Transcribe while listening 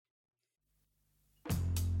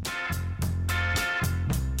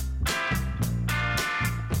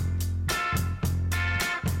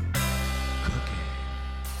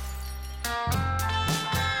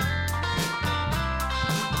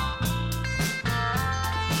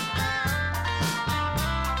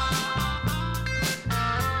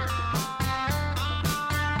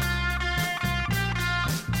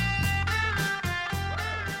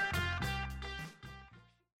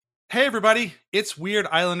Hey, everybody. It's Weird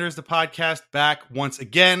Islanders, the podcast, back once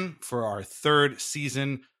again for our third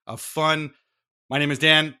season of fun. My name is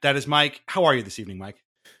Dan. That is Mike. How are you this evening, Mike?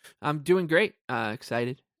 I'm doing great.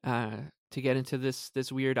 Excited to get into this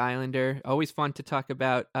Weird Islander. Always fun to talk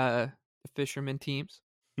about the fisherman teams.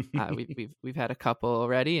 We've had a couple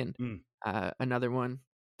already, and another one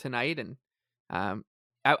tonight. And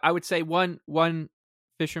I would say one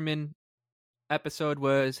fisherman episode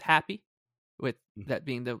was happy, with that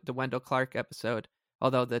being the Wendell Clark episode.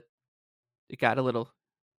 Although it got a little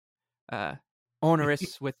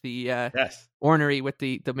onerous with the ornery with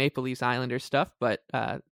the Maple Leafs Islanders stuff, but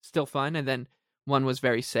still fun. And then one was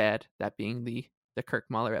very sad, that being the Kirk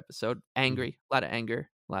Muller episode. Angry, a lot of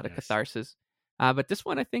anger, a lot of catharsis. But this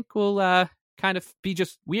one I think will kind of be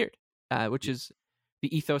just weird, which is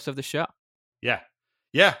the ethos of the show.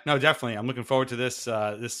 Yeah, no, definitely. I'm looking forward to this.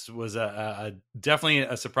 This was definitely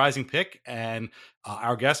a surprising pick, and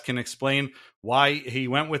our guest can explain why he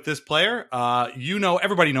went with this player.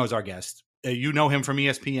 Everybody knows our guest. You know him from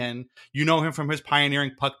ESPN. You know him from his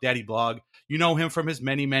pioneering Puck Daddy blog. You know him from his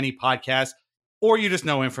many, many podcasts, or you just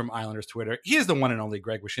know him from Islanders Twitter. He is the one and only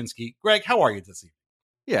Greg Wyshynski. Greg, how are you this evening?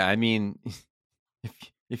 Yeah, I mean,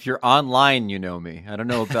 if you're online, you know me. I don't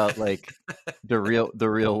know about like the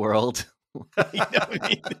real world. You know what I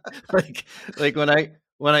mean? Like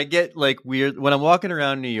when I get like weird, when I'm walking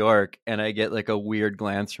around New York and I get like a weird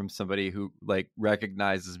glance from somebody who like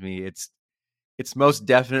recognizes me, it's most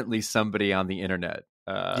definitely somebody on the internet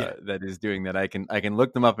that is doing that. I can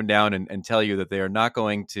look them up and down and tell you that they are not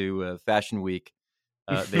going to Fashion Week.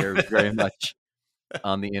 They are very much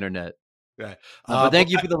on the internet. Right. But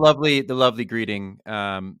thank you for the lovely greeting.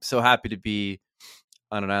 So happy to be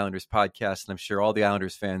on an Islanders podcast, and I'm sure all the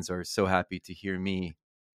Islanders fans are so happy to hear me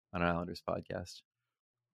on an Islanders podcast.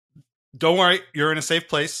 Don't worry, you're in a safe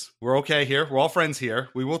place. We're okay here. We're all friends here.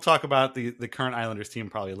 We will talk about the current Islanders team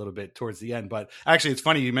probably a little bit towards the end. But actually, it's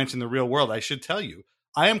funny you mentioned the real world. I should tell you,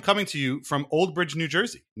 I am coming to you from Old Bridge, New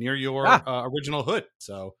Jersey, near your original hood.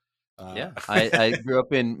 So, yeah, I grew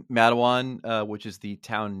up in Matawan, which is the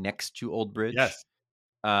town next to Old Bridge. Yes.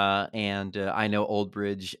 And I know Old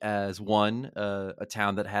Bridge as a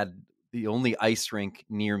town that had the only ice rink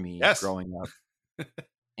near me growing up.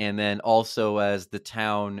 And then also as the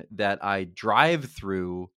town that I drive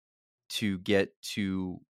through to get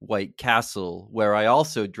to White Castle, where I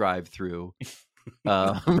also drive through.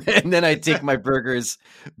 And then I take my burgers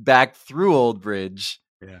back through Old Bridge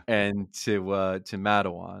and to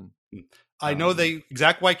Matawan. I know the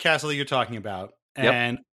exact White Castle that you're talking about.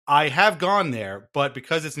 And I have gone there, but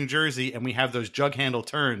because it's New Jersey and we have those jug handle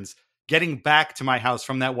turns, getting back to my house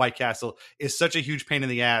from that White Castle is such a huge pain in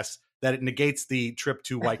the ass that it negates the trip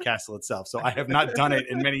to White Castle itself. So I have not done it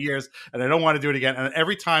in many years, and I don't want to do it again. And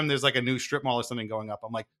every time there's like a new strip mall or something going up,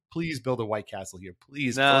 I'm like, please build a White Castle here.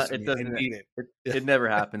 Please. No, it doesn't. I need it. It never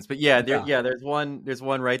happens. But there's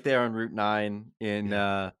one right there on Route 9 in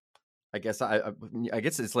I guess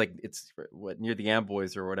it's near the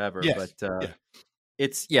Amboys or whatever. Yes. But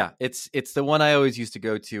it's the one I always used to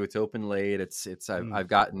go to. It's open late. I've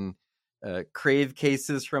gotten crave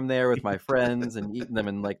cases from there with my friends and eaten them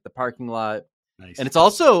in like the parking lot. Nice. And it's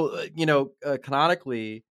also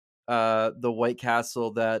canonically the White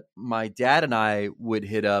Castle that my dad and I would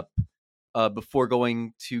hit up before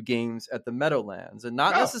going to games at the Meadowlands, and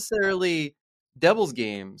not necessarily Devils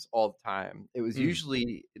games all the time. It was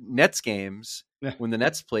usually Nets games when the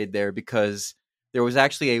Nets played there, because there was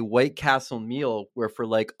actually a White Castle meal where for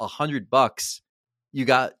like $100 you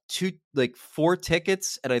got 4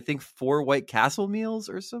 tickets and I think 4 White Castle meals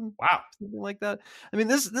or something like that. I mean,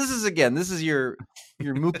 this is your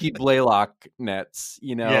Mookie Blaylock Nets,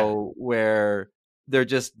 where they're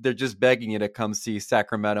just begging you to come see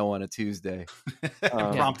Sacramento on a Tuesday,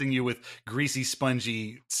 prompting you with greasy,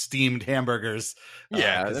 spongy, steamed hamburgers.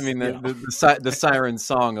 The siren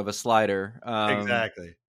song of a slider.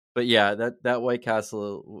 Exactly. But yeah, that White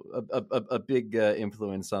Castle, a big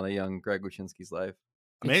influence on a young Greg Wyshynski's life.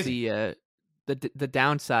 Amazing. It's the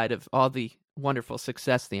downside of all the wonderful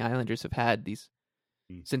success the Islanders have had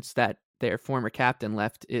since that their former captain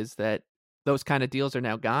left is that those kind of deals are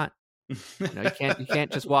now gone. You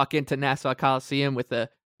can't just walk into Nassau Coliseum with a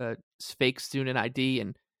fake student ID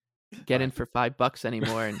and get in for $5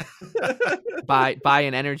 anymore and buy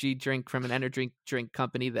an energy drink from an energy drink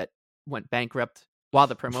company that went bankrupt while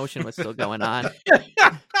the promotion was still going on,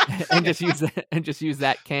 and just use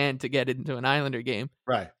that can to get into an Islander game.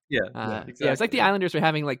 Right. Exactly. It's like the Islanders were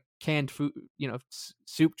having like canned food,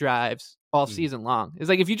 soup drives all season long. It's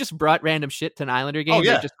like if you just brought random shit to an Islander game,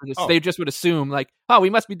 they just would assume like, oh, we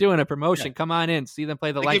must be doing a promotion. Yeah. Come on in, see them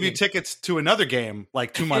play the Lightning. Give you tickets to another game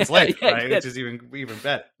like 2 months later, right? Which is even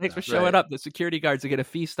better. Thanks for showing up. The security guards will get a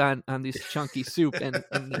feast on this chunky soup, and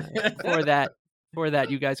for that,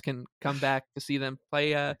 you guys can come back to see them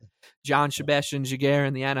play John Sebastian Jaguar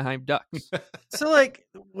and the Anaheim Ducks. So, like,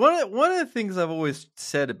 one of the things I've always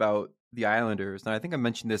said about the Islanders, and I think I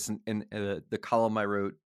mentioned this in the column I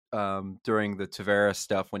wrote during the Tavares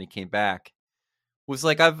stuff when he came back, was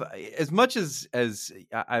like as much as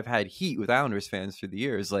I've had heat with Islanders fans through the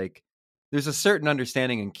years, like there's a certain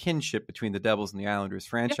understanding and kinship between the Devils and the Islanders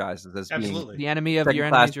franchises as being the enemy of your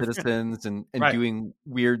second-class citizens and doing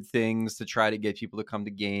weird things to try to get people to come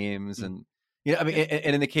to games. And I mean,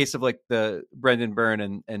 and in the case of like the Brendan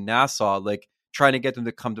Byrne and Nassau, like trying to get them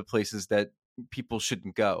to come to places that people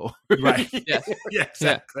shouldn't go. Right. Yeah,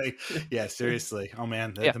 exactly. Yeah, seriously. Oh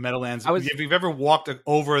man, the Meadowlands. If you've ever walked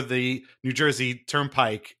over the New Jersey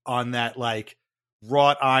Turnpike on that like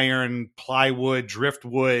wrought iron, plywood,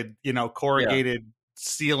 driftwood, corrugated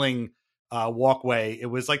ceiling walkway, it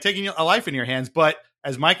was like taking a life in your hands. But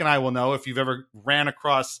as Mike and I will know, if you've ever ran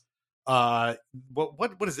across what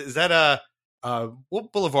is it? Is that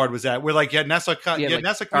what boulevard was that? Where like Nassau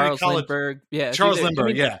Community College, Lindbergh, Charles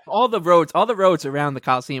Lindbergh, all the roads around the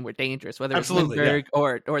Coliseum were dangerous, whether it's Lindbergh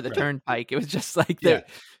or the Turnpike. It was just like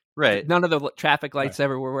none of the traffic lights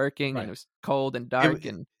ever were working, and it was cold and dark,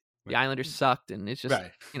 and the Islanders sucked, and it's just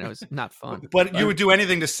it's not fun. But you would do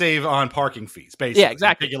anything to save on parking fees, basically. Yeah,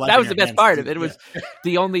 exactly. That was the best part of it. It was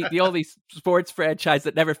the only sports franchise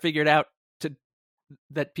that never figured out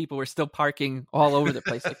that people were still parking all over the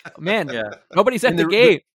place. Like, man, nobody's at the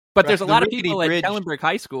game, but there's a lot of people at Ellenberg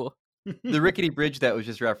High School. The rickety bridge that was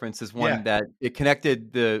just referenced is one that it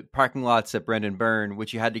connected the parking lots at Brendan Byrne,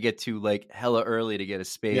 which you had to get to like hella early to get a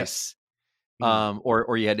space. Yes.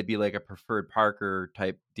 Or you had to be like a preferred parker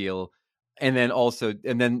type deal. And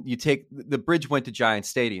then you take the bridge went to Giant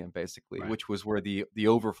Stadium basically, which was where the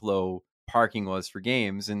overflow parking was for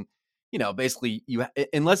games. And basically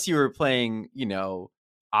unless you were playing,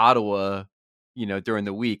 Ottawa, during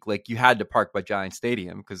the week, like you had to park by Giant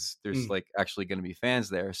Stadium because there's like actually going to be fans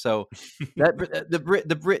there. So that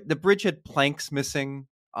the bridge had planks missing,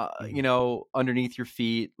 underneath your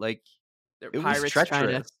feet. Like it was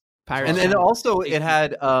treacherous. And then also it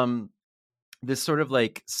had this sort of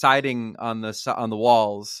like siding on the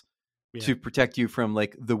walls to protect you from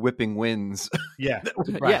like the whipping winds.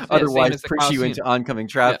 Otherwise push you into oncoming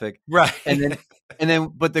traffic. Right. And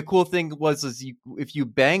then but the cool thing was if you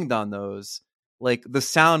banged on those, like the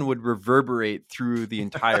sound would reverberate through the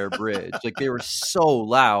entire bridge. Like they were so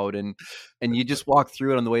loud, and you just walk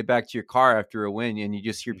through it on the way back to your car after a win, and you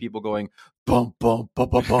just hear people going bump bump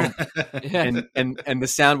bump bump bump, and the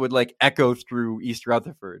sound would like echo through East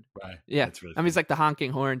Rutherford. Right. Yeah. Really I mean, it's like the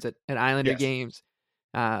honking horns at Islander games.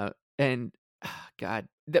 And God,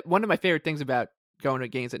 one of my favorite things about going to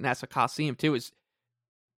games at Nassau Coliseum too is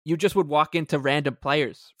you just would walk into random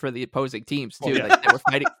players for the opposing teams too. Like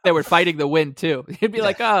they were fighting the win too. You'd be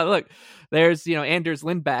like, oh look, there's Anders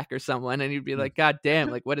Lindback or someone, and you'd be like, God damn,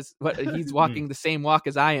 like what he's walking the same walk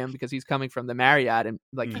as I am because he's coming from the Marriott and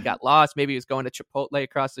like he got lost. Maybe he was going to Chipotle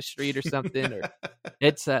across the street or something. Or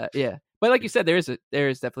it's But like you said, there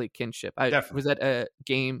is definitely kinship. I was at a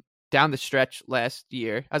game down the stretch last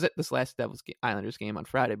year. I was at this last Devils Islanders game on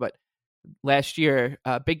Friday, but last year,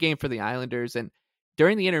 big game for the Islanders. And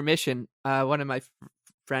during the intermission, one of my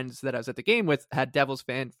friends that I was at the game with had Devils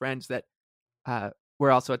fan friends that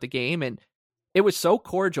were also at the game. And it was so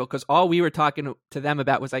cordial because all we were talking to them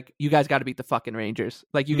about was like, you guys got to beat the fucking Rangers.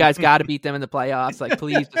 Like, you guys got to beat them in the playoffs. Like,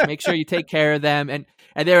 please just make sure you take care of them. And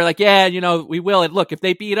they were like, yeah, we will. And look, if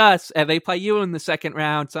they beat us and they play you in the second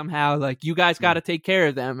round somehow, like, you guys got to take care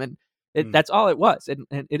of them. And that's all it was.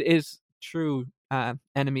 And it is true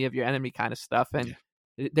enemy of your enemy kind of stuff. And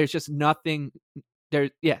there's just nothing there.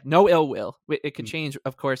 Yeah, no ill will. It could change,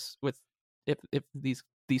 of course, with if these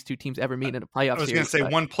two teams ever meet in a playoff series. I was going to say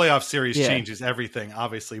one playoff series changes everything,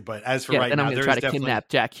 obviously. But as for right then now, I'm going to try to kidnap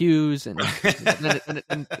Jack Hughes and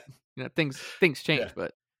things change.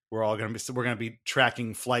 But we're going to be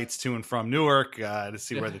tracking flights to and from Newark to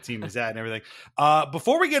see where the team is at and everything.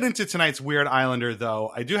 Before we get into tonight's Weird Islander, though,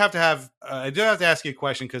 I do have to ask you a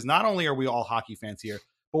question, because not only are we all hockey fans here,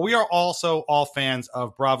 but we are also all fans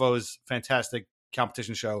of Bravo's fantastic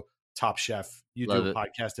competition show, Top Chef. You do a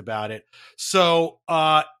podcast about it. So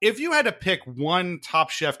if you had to pick one Top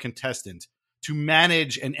Chef contestant to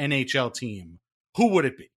manage an NHL team, who would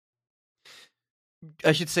it be?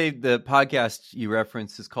 I should say the podcast you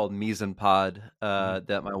referenced is called Mise en Pod,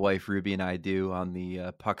 that my wife Ruby and I do on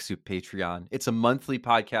the Puck Soup Patreon. It's a monthly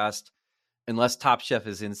podcast, unless Top Chef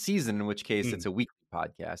is in season, in which case it's a weekly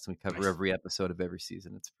podcast, and we cover every episode of every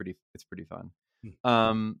season. It's pretty fun.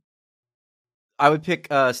 I would pick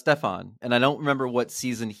Stefan, and I don't remember what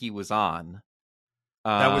season he was on.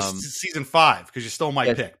 That was season 5, because you stole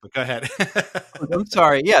my pick. But go ahead. I'm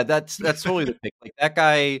sorry. Yeah, that's totally the pick. Like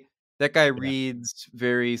that guy reads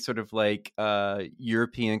very sort of like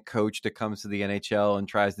European coach that comes to the NHL and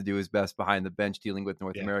tries to do his best behind the bench dealing with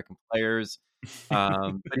North American players.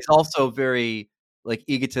 But he's also very like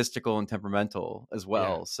egotistical and temperamental as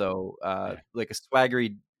well. Yeah. So like a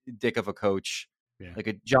swaggery dick of a coach, like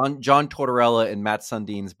a John Tortorella in Matt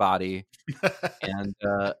Sundin's body, and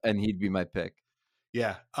he'd be my pick.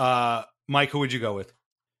 Yeah. Mike, who would you go with?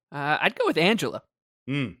 I'd go with Angela.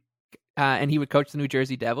 And he would coach the New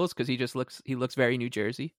Jersey Devils because he looks very New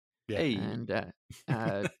Jersey. Yeah. And that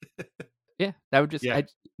would just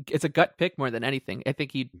it's a gut pick more than anything. I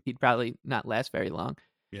think he'd probably not last very long.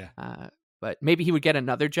 Yeah. But maybe he would get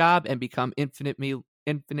another job and become infinitely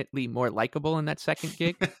more likable in that second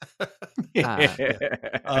gig.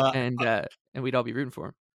 And we'd all be rooting for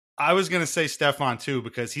him. I was going to say Stefan too,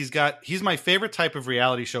 because he's my favorite type of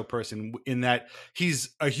reality show person in that he's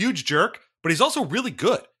a huge jerk, but he's also really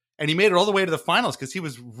good. And he made it all the way to the finals because he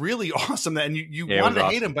was really awesome. And you wanted to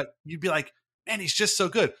hate him, but you'd be like, man, he's just so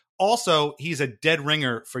good. Also, he's a dead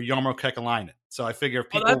ringer for Jarmo Kekalainen. So I figure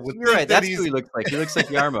if people would think right. That's who he looks like. He looks like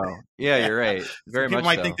Jarmo. Yeah, you're right. Very much. People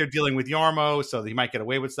might think they're dealing with Jarmo, so he might get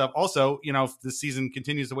away with stuff. Also, if the season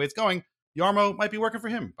continues the way it's going, Jarmo might be working for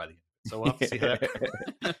him by the end. So we'll have to see how that goes.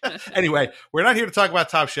 Anyway, we're not here to talk about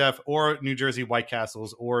Top Chef or New Jersey White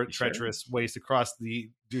Castles or treacherous ways to cross the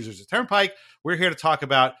New Jersey Turnpike. We're here to talk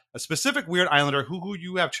about a specific Weird Islander who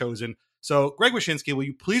you have chosen. So, Greg Wyshynski, will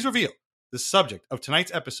you please reveal the subject of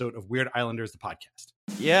tonight's episode of Weird Islanders, the podcast?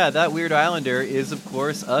 Yeah, that Weird Islander is, of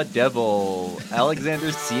course, a devil, Alexander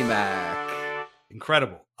Semak.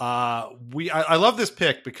 Incredible. I love this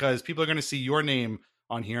pick because people are going to see your name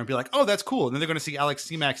on here and be like, oh, that's cool. And then they're going to see Alex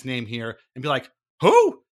Semak's name here and be like,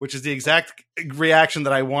 who? Which is the exact reaction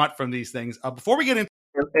that I want from these things. Before we get into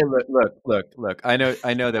look. I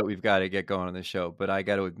know that we've got to get going on the show, but I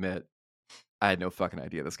got to admit, I had no fucking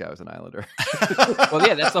idea this guy was an Islander. Well,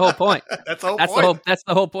 yeah, that's the whole point. That's the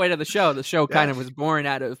whole point of the show. The show kind of was born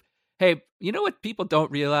out of, hey, you know what people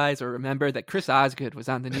don't realize or remember? That Chris Osgood was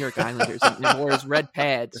on the New York Islanders and wore his red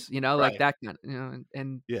pads, like that kind of,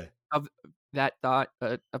 and of that thought,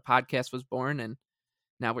 a podcast was born, and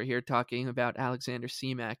now we're here talking about Alexander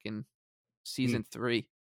Semak in season 3.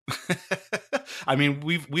 I mean,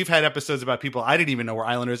 we've had episodes about people I didn't even know were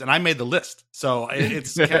Islanders, and I made the list. So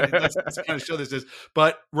it's kind of show this is.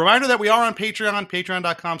 But reminder that we are on Patreon,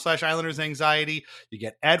 patreon.com/IslandersAnxiety. You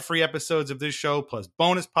get ad-free episodes of this show, plus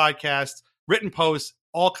bonus podcasts, written posts,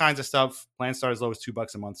 all kinds of stuff. Plans start as low as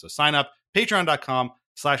 $2 a month. So sign up,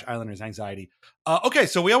 patreon.com/IslandersAnxiety. Okay,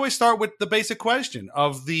 so we always start with the basic question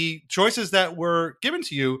of the choices that were given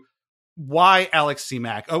to you. Why Alex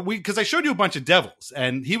Semak? Because I showed you a bunch of devils,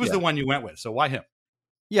 and he was the one you went with. So why him?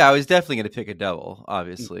 Yeah, I was definitely going to pick a devil.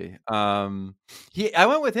 Obviously, I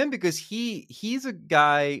went with him because he's a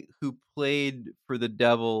guy who played for the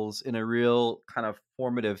Devils in a real kind of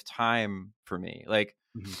formative time for me. Like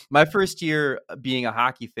my first year being a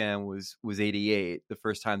hockey fan was '88, the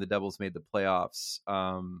first time the Devils made the playoffs.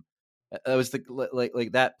 That was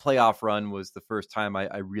like that playoff run was the first time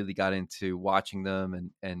I really got into watching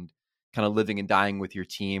them and kind of living and dying with your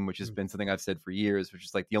team, which has been something I've said for years, which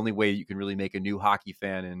is like the only way you can really make a new hockey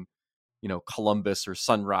fan in, Columbus or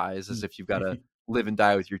Sunrise is if you've got to live and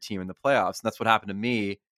die with your team in the playoffs. And that's what happened to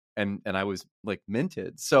me. And I was like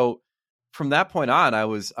minted. So from that point on, I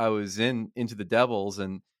was into the Devils,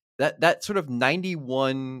 and that sort of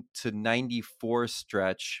 91 to 94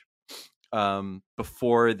 stretch,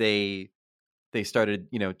 before they started,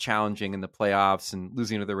 challenging in the playoffs and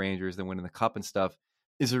losing to the Rangers, then winning the cup and stuff,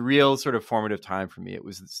 is a real sort of formative time for me. It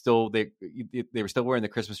was still they were still wearing the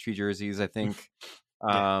Christmas tree jerseys. I think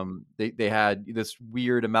they had this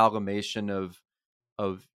weird amalgamation of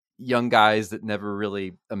young guys that never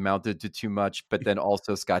really amounted to too much, but then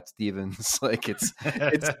also Scott Stevens. Like it's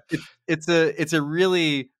a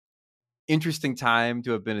really interesting time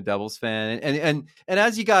to have been a Devils fan, and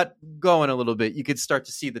as you got going a little bit, you could start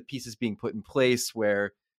to see the pieces being put in place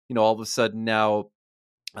where all of a sudden now.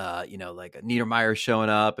 Like a Niedermeyer showing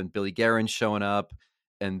up and Billy Guerin showing up,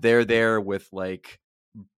 and they're there with like,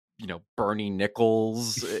 Bernie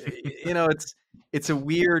Nichols. It's a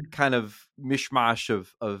weird kind of mishmash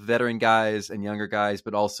of veteran guys and younger guys,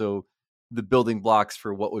 but also the building blocks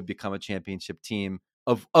for what would become a championship team,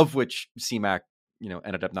 of which Semak,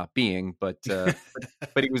 ended up not being, but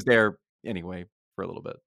he was there anyway for a little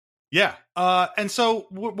bit. Yeah. And so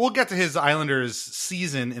we'll get to his Islanders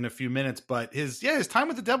season in a few minutes, but his time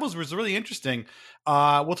with the Devils was really interesting.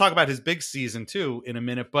 We'll talk about his big season too in a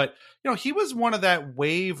minute, but he was one of that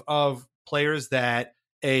wave of players that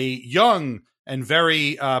a young and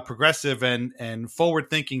very progressive and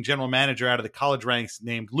forward-thinking general manager out of the college ranks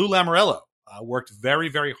named Lou Lamoriello worked very,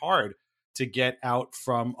 very hard to get out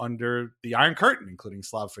from under the Iron Curtain, including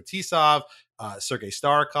Slav Fetisov, Sergei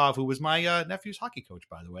Starikov, who was my nephew's hockey coach,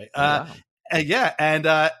 by the way. Wow. And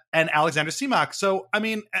Alexander Semak. So, I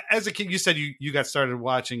mean, as a kid, you said you got started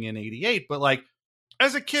watching in '88, but like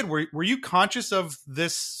as a kid, were you conscious of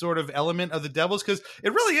this sort of element of the Devils? Because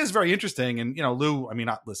it really is very interesting. And Lou, I mean,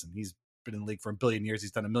 listen, he's been in the league for a billion years.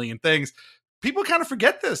 He's done a million things. People kind of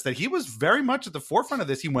forget this, that he was very much at the forefront of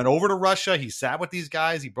this. He went over to Russia. He sat with these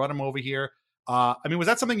guys. He brought them over here. I mean, was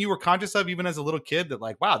that something you were conscious of even as a little kid, that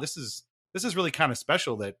like, wow, this is really kind of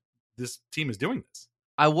special that this team is doing this?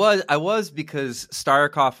 I was because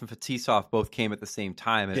Starikov and Fetisov both came at the same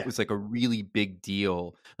time, and it was like a really big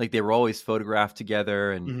deal. Like they were always photographed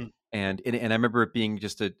together, and and I remember it being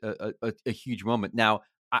just a huge moment. Now,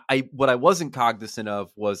 what I wasn't cognizant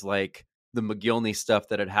of was like the McGillney stuff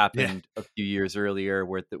that had happened a few years earlier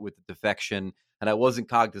with the defection, and I wasn't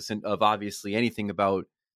cognizant of obviously anything about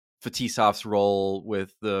Fetisov's role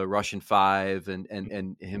with the Russian Five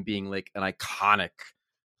and him being like an iconic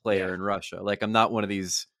player in Russia. Like I'm not one of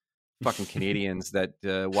these fucking Canadians that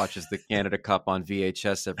watches the Canada Cup on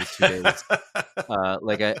VHS every 2 days.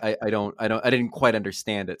 Like I didn't quite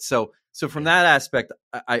understand it. So from that aspect,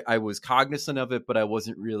 I was cognizant of it, but I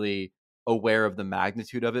wasn't really aware of the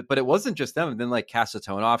magnitude of it. But it wasn't just them. And then like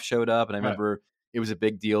Kasatonov showed up, and I remember it was a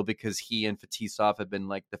big deal because he and Fetisov had been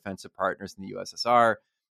like defensive partners in the USSR.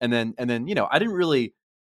 And then I didn't really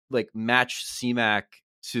like match Semak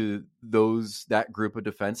to that group of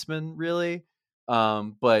defensemen really.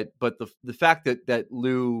 But the fact that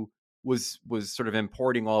Lou was sort of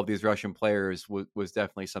importing all of these Russian players was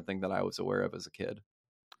definitely something that I was aware of as a kid.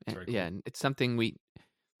 Cool. Yeah, and it's something we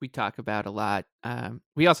talk about a lot.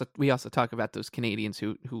 We also talk about those Canadians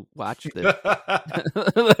who watched the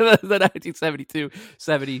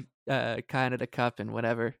 1972-70 Canada Cup and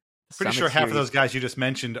whatever. Pretty sure half of those guys you just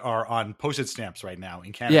mentioned are on postage stamps right now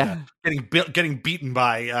in Canada, getting beaten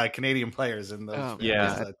by Canadian players in those.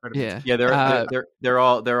 They're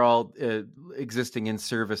all existing in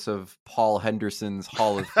service of Paul Henderson's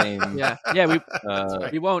Hall of Fame.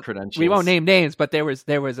 We won't name names, but there was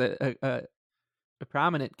a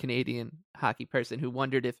prominent Canadian hockey person who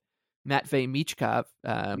wondered if Matvei Michkov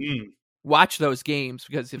watched those games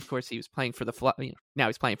because, of course, he was playing for now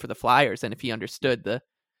he's playing for the Flyers, and if he understood the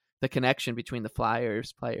connection between the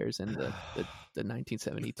Flyers players and the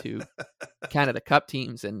 1972 Canada Cup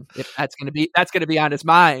teams, and if that's going to be on his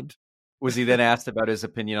mind. Was he then asked about his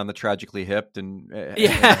opinion on the Tragically Hipped and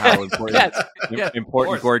how important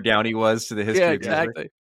important Gord Downie was to the history? Yeah,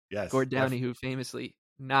 exactly. Yes, Gord Downie, who famously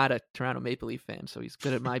not a Toronto Maple Leaf fan, so he's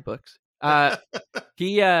good at my books. So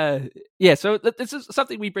this is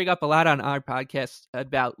something we bring up a lot on our podcast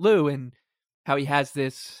about Lou and how he has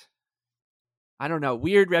this, I don't know,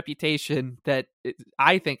 weird reputation that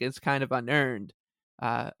I think is kind of unearned,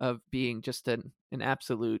 of being just an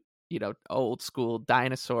absolute, old school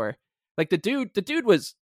dinosaur. Like the dude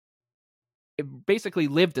was basically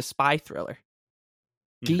lived a spy thriller.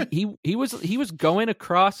 He was going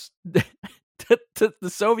across to the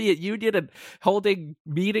Soviet Union and holding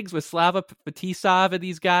meetings with Slava Fetisov and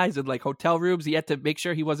these guys in like hotel rooms. He had to make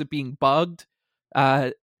sure he wasn't being bugged.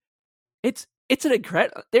 It's an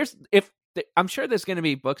incredible. I'm sure there's going to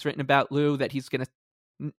be books written about Lou that he's going to.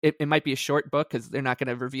 It might be a short book because they're not going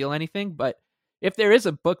to reveal anything. But if there is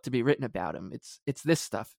a book to be written about him, it's this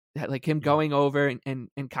stuff, like him going over and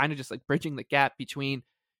kind of just like bridging the gap between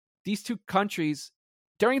these two countries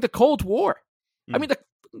during the Cold War. I mean, the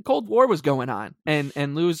Cold War was going on,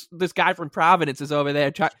 and Lou's, this guy from Providence is over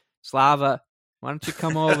there. Slava, why don't you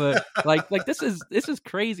come over? like this is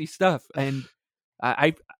crazy stuff. And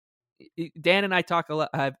Dan and I talk a lot.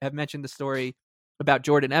 Have mentioned the story about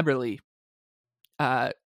Jordan Eberle.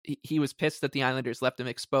 He was pissed that the Islanders left him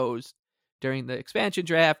exposed during the expansion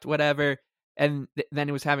draft, whatever, and then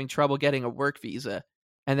he was having trouble getting a work visa.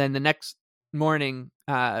 And then the next morning,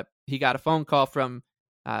 he got a phone call from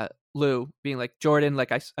Lou being like, Jordan,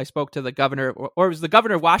 like I spoke to the governor, or it was the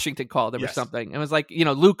governor of Washington called him or something. And it was like,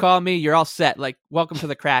 Lou called me, you're all set. Like, welcome to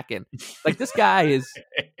the Kraken. Like this guy is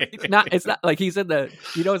it's not like he's in the,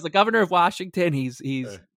 it's the governor of Washington. He's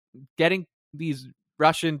getting these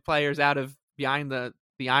Russian players out of behind the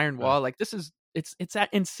iron wall. Like it's that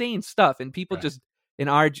insane stuff, and people just in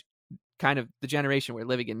our kind of the generation we're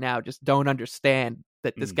living in now just don't understand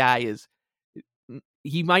that this guy is.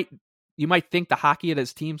 You might think the hockey that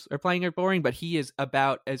his teams are playing are boring, but he is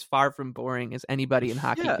about as far from boring as anybody in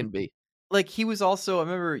hockey can be. Like he was also, I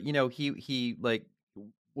remember, he like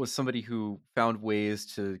was somebody who found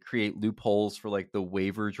ways to create loopholes for like the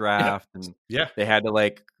waiver draft, and they had to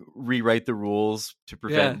like rewrite the rules to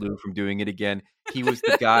prevent Lou from doing it again. He was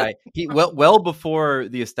the guy. He well before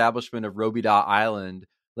the establishment of Robidas Island.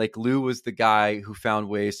 Like Lou was the guy who found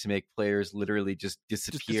ways to make players literally just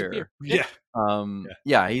disappear.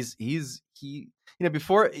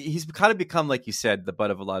 Before he's kind of become, like you said, the butt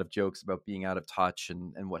of a lot of jokes about being out of touch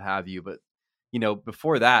and what have you. But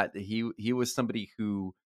before that, he was somebody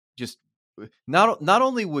who just not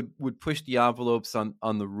only would push the envelopes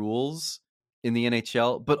on the rules in the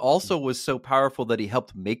NHL, but also was so powerful that he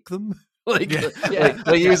helped make them. Like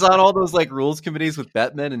he was on all those like rules committees with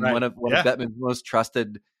Bettman, and one of Bettman's most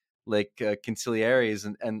trusted like consiglieres,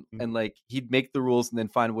 and like he'd make the rules and then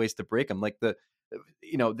find ways to break them. Like the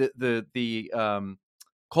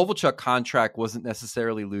Kovalchuk contract wasn't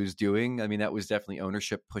necessarily Lou's doing. I mean, that was definitely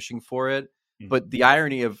ownership pushing for it. But the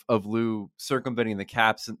irony of Lou circumventing the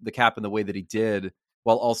cap in the way that he did,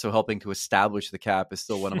 while also helping to establish the cap, is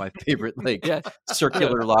still one of my favorite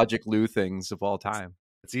circular logic Lou things of all time.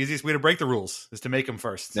 It's the easiest way to break the rules is to make them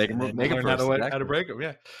first. Make them first. How to break them.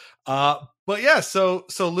 Yeah. But yeah, so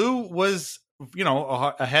Lou was,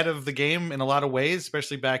 ahead of the game in a lot of ways,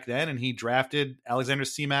 especially back then. And he drafted Alexander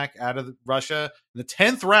Semak out of Russia in the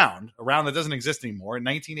 10th round, a round that doesn't exist anymore, in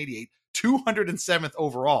 1988, 207th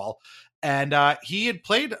overall. And he had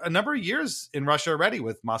played a number of years in Russia already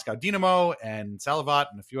with Moscow Dynamo and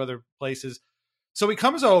Salavat and a few other places. So he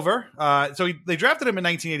comes over. They drafted him in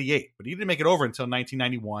 1988, but he didn't make it over until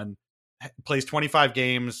 1991. Plays 25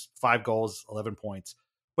 games, 5 goals, 11 points.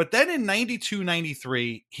 But then in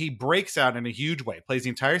 92-93, he breaks out in a huge way. Plays the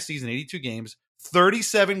entire season, 82 games,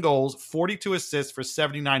 37 goals, 42 assists for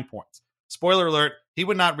 79 points. Spoiler alert, he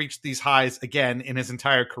would not reach these highs again in his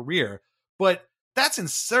entire career. But that's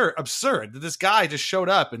absurd that this guy just showed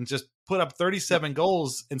up and just put up 37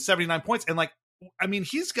 goals and 79 points. And like, I mean,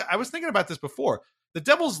 I was thinking about this before. The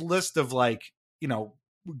Devils' list of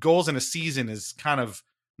goals in a season is kind of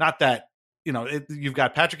not that, you've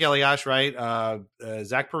got Patrick Elias, right?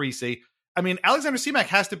 Zach Parise. I mean, Alexander Semak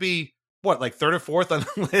has to be like third or fourth on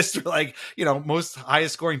the list for most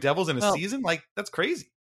highest scoring Devils in a season. Like, that's crazy.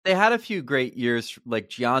 They had a few great years. Like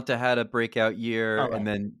Giunta had a breakout year, and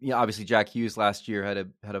then obviously Jack Hughes last year had a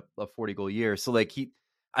 40-goal year. So like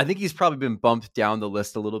I think he's probably been bumped down the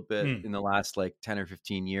list a little bit in the last 10 or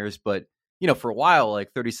 15 years. But, for a while,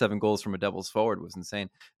 37 goals from a Devils forward was insane.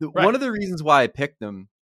 One of the reasons why I picked him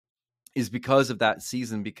is because of that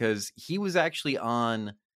season, because he was actually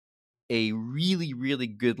on a really, really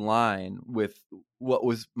good line with what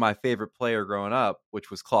was my favorite player growing up,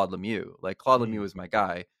 which was Claude Lemieux. Like Claude Lemieux was my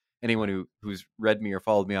guy. Anyone who's read me or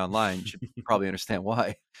followed me online should probably understand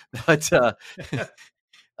why. But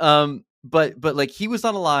but like he was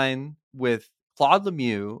on a line with Claude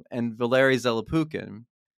Lemieux and Valeri Zelepukin,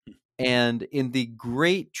 and in the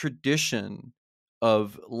great tradition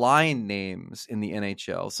of line names in the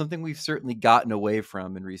NHL, something we've certainly gotten away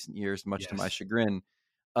from in recent years, much to my chagrin.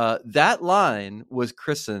 That line was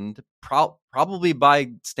christened probably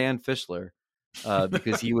by Stan Fischler,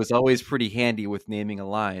 because he was always pretty handy with naming a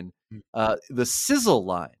line. The Sizzle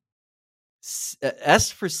line.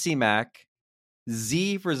 S for Semak,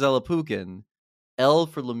 Z for Zelepukin, L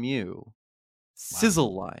for Lemieux.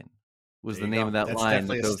 Sizzle line was the name of that line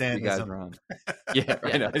that those three guys were on. Yeah,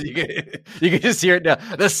 I know. You can just hear it now.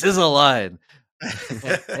 The Sizzle line.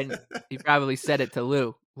 And he probably said it to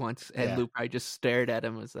Lou once, and Lou probably just stared at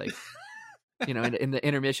him, was like, in the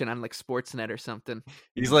intermission on Sportsnet or something.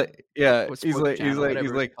 He's like, Lou,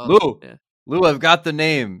 I've got the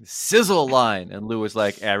name Sizzle line, and Lou was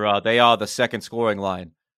like, they are the second scoring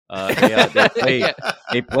line.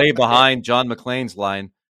 They play behind John McClane's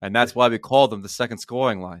line, and that's why we call them the second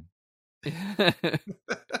scoring line.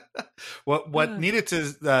 What needed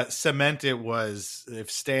to cement it was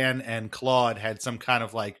if Stan and Claude had some kind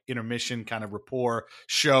of intermission kind of rapport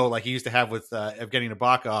show like he used to have with Evgeny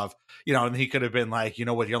Nabokov, and he could have been like,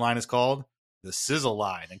 what your line is called? The Sizzle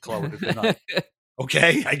line. And Claude would have been like,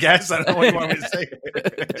 okay, I guess. I don't know what you want me to say.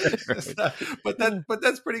 but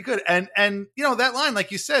that's pretty good. And that line,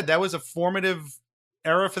 like you said, that was a formative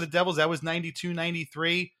era for the Devils. That was 92,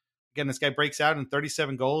 93. Again, this guy breaks out in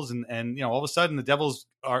 37 goals, and all of a sudden the Devils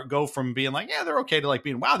go from being like, yeah, they're okay, to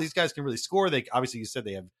being, wow, these guys can really score. They obviously, you said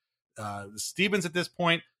they have Stevens at this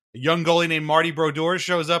point. A young goalie named Marty Brodeur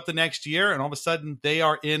shows up the next year, and all of a sudden they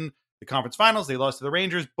are in the conference finals. They lost to the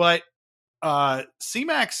Rangers, but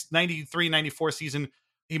Semak's 93-94 season,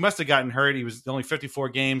 he must have gotten hurt. He was only 54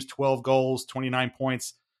 games, 12 goals, 29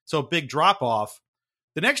 points. So a big drop off.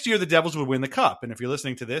 The next year, the Devils would win the Cup. And if you're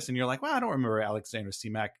listening to this and you're like, well, I don't remember Alexander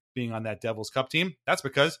Semak being on that Devils Cup team, that's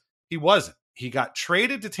because he wasn't. He got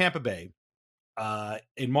traded to Tampa Bay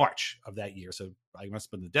in March of that year. So I must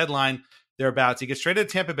have been the deadline thereabouts. He gets traded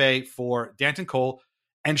to Tampa Bay for Danton Cole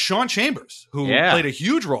and Sean Chambers, who played a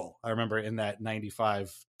huge role, I remember, in that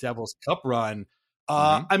 95 Devils Cup run.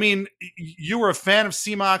 I mean, you were a fan of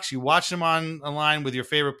Semak. You watched him online with your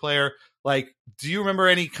favorite player. Like, do you remember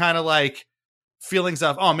any kind of like feelings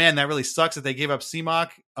of, oh man, that really sucks that they gave up Semak?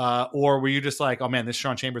 Or were you just like, oh man, this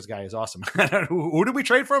Sean Chambers guy is awesome? Who did we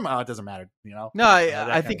trade from? Oh, it doesn't matter. You know? No,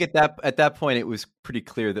 I think at that point it was pretty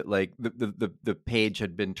clear that like the page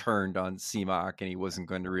had been turned on Semak and he wasn't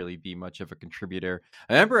going to really be much of a contributor.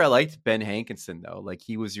 I remember I liked Ben Hankinson though. Like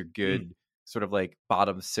he was your good sort of like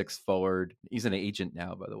bottom six forward. He's an agent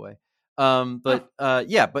now, by the way. But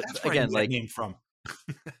that's again, where like name from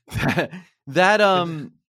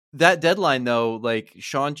that deadline though, like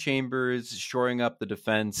Sean Chambers shoring up the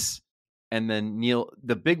defense, and then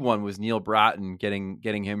the big one was Neil Bratton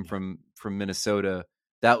getting him from Minnesota.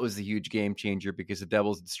 That was the huge game changer because the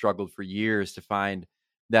Devils had struggled for years to find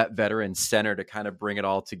that veteran center to kind of bring it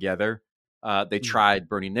all together. They tried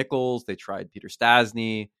Bernie Nichols, they tried Peter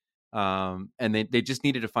Stastny, and they just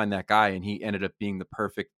needed to find that guy, and he ended up being the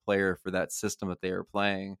perfect player for that system that they were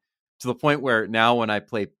playing. To the point where now when I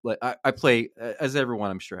play, as everyone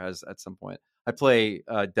I'm sure has at some point, I play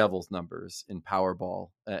Devils numbers in Powerball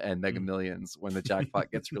and Mega Millions when the jackpot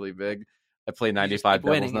gets really big. I play 95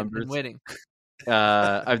 Devils numbers. Winning.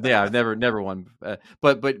 I've never won.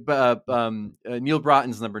 But Neil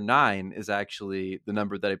Bratton's number 9 is actually the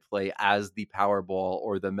number that I play as the Powerball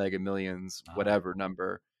or the Mega Millions, whatever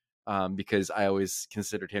number, because I always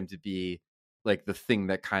considered him to be like the thing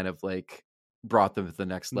that kind of like brought them to the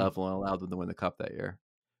next level and allowed them to win the Cup that year.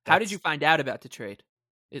 How did you find out about the trade?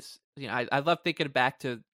 It's I love thinking back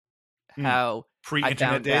to how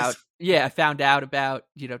pre-internet days. I found out about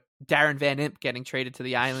Darren Van Impe getting traded to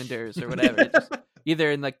the Islanders or whatever. Just,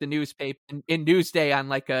 either in like the newspaper in Newsday on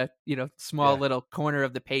like a small little corner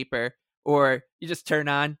of the paper, or you just turn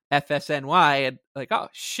on FSNY and like, oh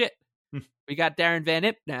shit, we got Darren Van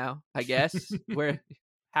Impe now. I guess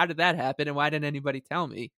how did that happen, and why didn't anybody tell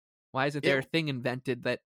me? Why isn't there a thing invented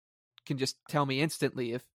that can just tell me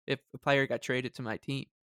instantly if a player got traded to my team?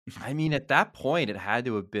 I mean, at that point, it had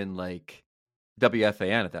to have been like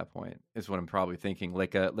WFAN at that point is what I'm probably thinking.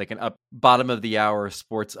 Like an bottom of the hour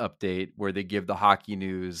sports update where they give the hockey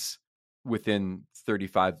news within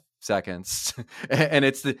 35 seconds. And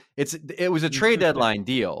it was a trade deadline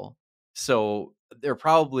deal. So they're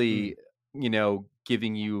probably,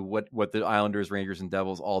 giving you what the Islanders, Rangers, and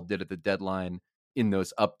Devils all did at the deadline in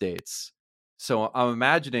those updates. So I'm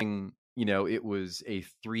imagining, it was a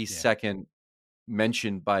 3-second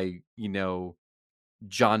mention by,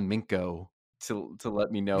 John Minko to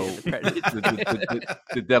let me know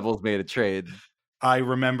the Devils made a trade. I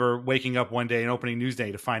remember waking up one day and opening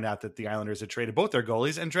Newsday to find out that the Islanders had traded both their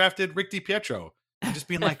goalies and drafted Rick DiPietro. And just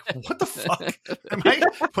being like, what the fuck?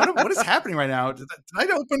 What is happening right now? Did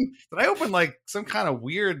I open like some kind of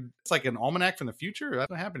weird, it's like an almanac from the future?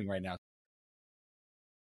 That's not happening right now.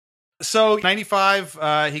 So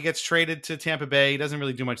 95, he gets traded to Tampa Bay. He doesn't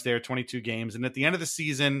really do much there, 22 games. And at the end of the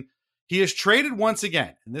season, he is traded once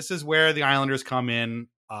again. And this is where the Islanders come in.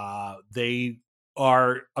 They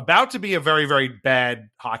are about to be a very, very bad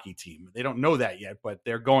hockey team. They don't know that yet, but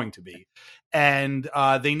they're going to be. And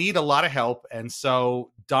they need a lot of help. And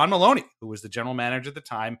so Don Maloney, who was the general manager at the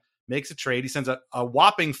time, makes a trade. He sends a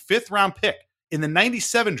whopping 5th-round pick in the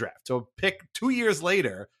 97 draft. So a pick 2 years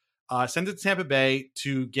later. Sends it to Tampa Bay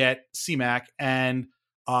to get Semak. And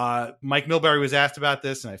Mike Milbury was asked about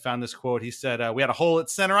this, and I found this quote. He said, we had a hole at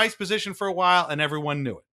center ice position for a while, and everyone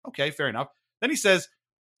knew it. Okay, fair enough. Then he says,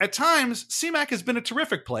 at times, Semak has been a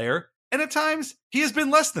terrific player, and at times, he has been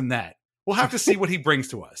less than that. We'll have to see what he brings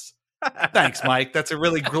to us. Thanks, Mike. That's a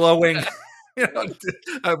really glowing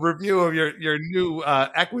review of your new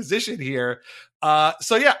acquisition here.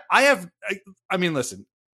 So, yeah, I mean, listen.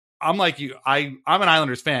 I'm like you. I'm an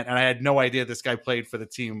Islanders fan, and I had no idea this guy played for the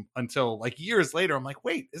team until like years later. I'm like,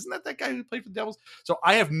 wait, isn't that guy who played for the Devils? So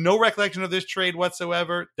I have no recollection of this trade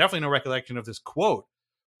whatsoever. Definitely no recollection of this quote.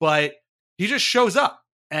 But he just shows up,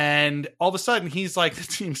 and all of a sudden, he's like the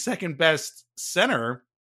team's second best center.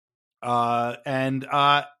 And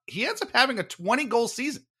he ends up having a 20-goal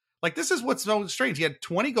season. Like, this is what's so strange. He had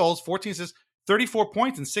 20 goals, 14 assists, 34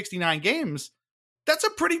 points in 69 games. That's a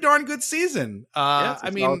pretty darn good season.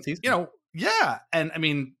 Season. Yeah. And I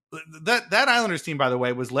mean, that Islanders team, by the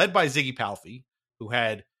way, was led by Ziggy Palffy, who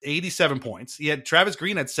had 87 points. He had Travis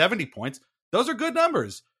Green at 70 points. Those are good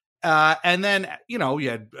numbers. And then, you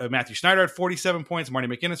had Matthew Schneider at 47 points, Marty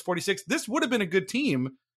McInnis 46. This would have been a good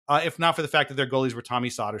team if not for the fact that their goalies were Tommy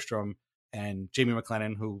Soderstrom and Jamie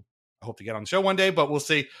McLennan, who I hope to get on the show one day, but we'll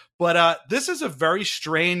see. But this is a very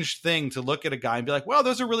strange thing to look at a guy and be like, well,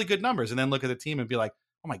 those are really good numbers. And then look at the team and be like,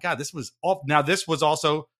 oh my God, this was all. Now, this was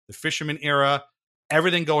also the Fisherman era,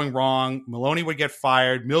 everything going wrong. Maloney would get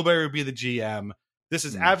fired. Milbury would be the GM. This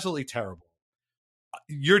is absolutely terrible.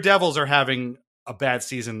 Your Devils are having a bad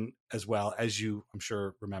season as well, as you, I'm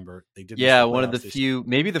sure, remember. They did. Yeah, one of the few,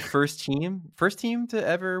 maybe the first team to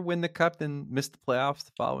ever win the Cup and miss the playoffs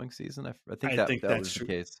the following season. I think that was the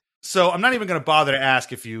case. So I'm not even going to bother to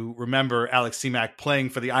ask if you remember Alex Semak playing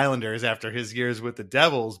for the Islanders after his years with the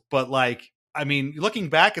Devils. But looking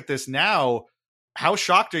back at this now, how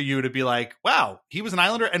shocked are you to be like, wow, he was an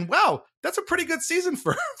Islander, and wow, that's a pretty good season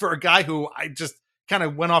for a guy who I just kind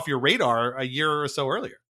of went off your radar a year or so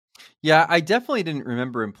earlier. Yeah, I definitely didn't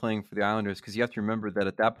remember him playing for the Islanders because you have to remember that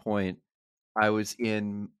at that point I was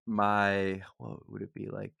in my, what would it be,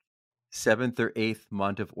 like 7th or 8th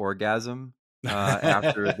month of orgasm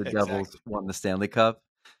after the Devils won the Stanley Cup.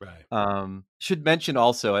 Right. Should mention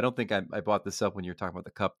also, I don't think I brought this up when you were talking about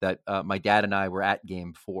the Cup, that my dad and I were at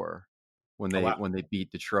Game 4 when they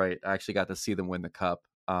beat Detroit. I actually got to see them win the Cup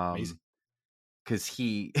because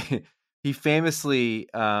he famously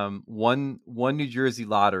won New Jersey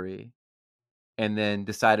lottery and then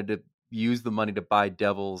decided to use the money to buy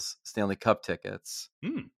Devils Stanley Cup tickets.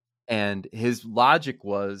 And his logic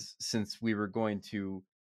was, since we were going to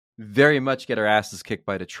very much get our asses kicked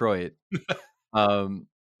by Detroit,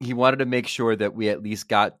 he wanted to make sure that we at least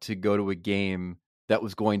got to go to a game that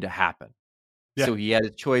was going to happen. Yeah. So he had a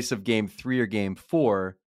choice of Game 3 or Game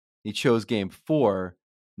 4. He chose Game 4,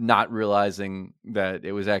 not realizing that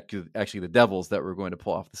it was actually the Devils that were going to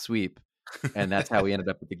pull off the sweep. And that's how he ended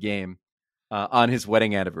up with the game on his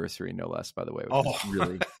wedding anniversary, no less, by the way, which is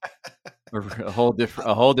really a whole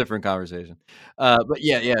different conversation. But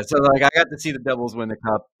yeah. So I got to see the Devils win the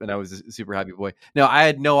Cup, and I was a super happy boy. No, I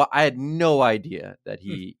had no idea that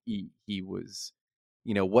he was,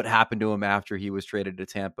 what happened to him after he was traded to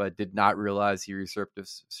Tampa. Did not realize he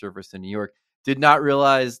resurfaced surfaced in New York. Did not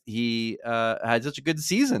realize he had such a good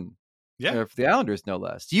season. Yeah, for the Islanders, no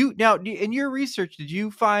less. In your research, did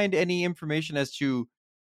you find any information as to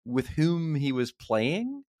with whom he was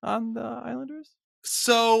playing on the Islanders?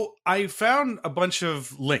 So I found a bunch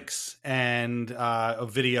of links and a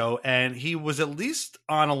video, and he was at least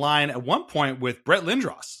on a line at one point with Brett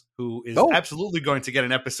Lindros, who is absolutely going to get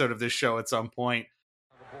an episode of this show at some point.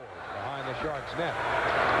 Behind the Sharks net.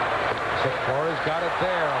 Sikora has got it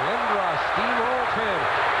there. Lindros steamrolls him.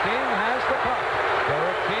 King has the puck.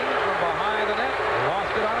 Derek King from behind the net.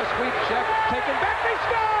 Lost it on a sweep check. Taken back. They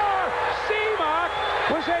score! Semak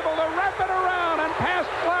was able to wrap it around and pass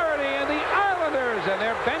Flaherty and the Islanders, and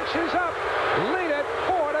their bench is up. Lead it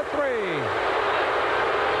 4-3.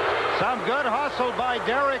 Some good hustle by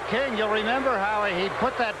Derek King. You'll remember how he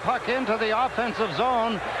put that puck into the offensive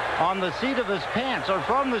zone on the seat of his pants, or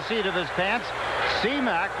from the seat of his pants.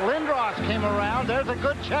 Semak, Lindros came around. There's a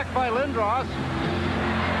good check by Lindros.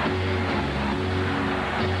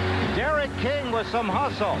 Derek King with some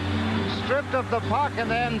hustle. Stripped of the puck, and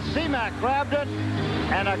then Semak grabbed it.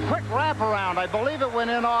 And a quick wraparound. I believe it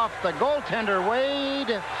went in off the goaltender,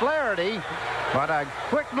 Wade Flaherty. But a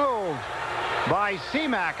quick move by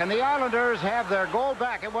Semak, and the Islanders have their goal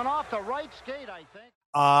back. It went off the right skate, I think.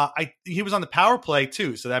 He was on the power play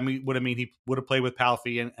too, so that would have mean he would have played with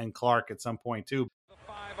Palffy and Clark at some point too.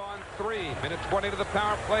 5-on-3, minute 20 to the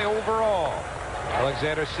power play overall.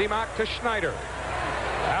 Alexander Semak to Schneider.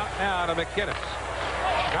 Out now to McInnis.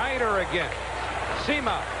 Schneider again.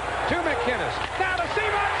 Semak to McInnis. Now to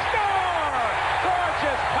Semak. Score!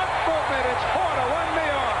 Gorgeous puck movement. It's 4-1 New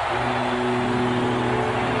York.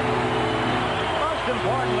 Most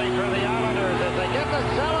importantly for the Islanders is they get to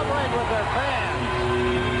celebrate with their fans.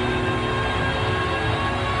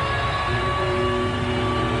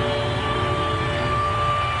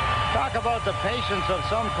 Talk about the patience of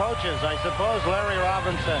some coaches. I suppose Larry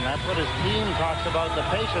Robinson, that's what his team talks about, the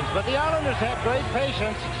patience. But the Islanders had great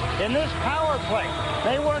patience in this power play.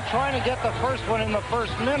 They weren't trying to get the first one in the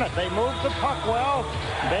first minute. They moved the puck well.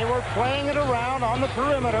 They were playing it around on the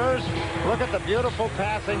perimeters. Look at the beautiful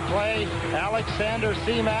passing play. Alexander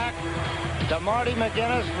Semak to Marty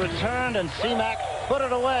McInnis, returned, and Semak put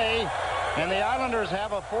it away. and the Islanders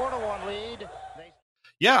have a 4-1 lead.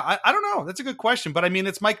 Yeah, I don't know. That's a good question. But I mean,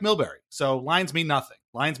 it's Mike Milbury. So lines mean nothing.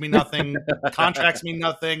 Lines mean nothing. Contracts mean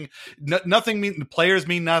nothing. Players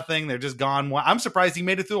mean nothing. They're just gone. I'm surprised he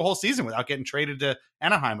made it through the whole season without getting traded to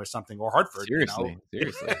Anaheim or something, or Hartford. Seriously.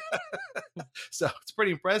 So it's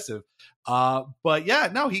pretty impressive. But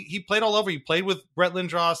yeah, no, he played all over. He played with Brett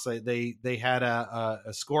Lindros. They had a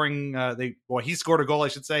scoring. He scored a goal, I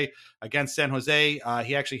should say, against San Jose.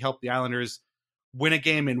 He actually helped the Islanders win a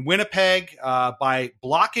game in Winnipeg by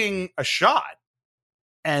blocking a shot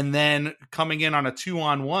and then coming in on a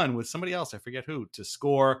 2-on-1 with somebody else, I forget who, to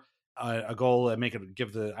score a goal and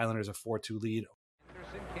give the Islanders a 4-2 lead.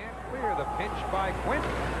 Anderson can't clear the pinch by Quint.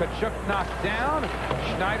 Kachuk knocked down.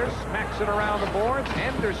 Schneider smacks it around the boards.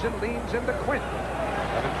 Anderson leans into Quint.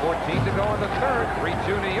 7:14 to go in the third.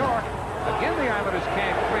 3-2 New York. Again, the Islanders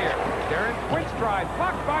can't clear. Darren Quint's drive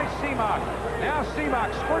blocked by Semak. Now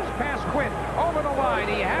Semak squirts past Quint. Over the line.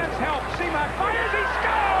 He has help. Semak fires. He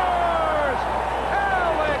scores!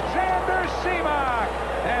 Alexander Semak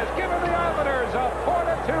has given the Islanders a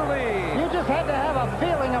 4-2 lead. You just had to have a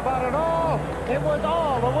feeling about it all. It was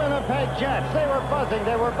all the Winnipeg Jets. They were buzzing.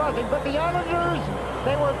 But the Islanders,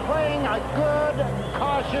 they were playing a good,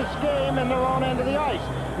 cautious game in their own end of the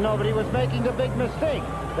ice. Nobody was making the big mistake.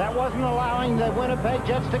 That wasn't allowing the Winnipeg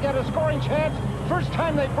Jets to get a scoring chance. First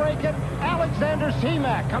time they break it, Alexander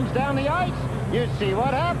Semak comes down the ice. You see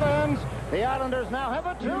what happens. The Islanders now have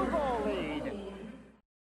a 2-goal lead.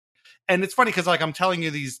 And it's funny because, like, I'm telling you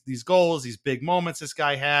these goals, these big moments this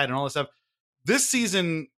guy had and all this stuff. This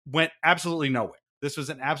season went absolutely nowhere. This was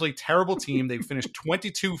an absolutely terrible team. They finished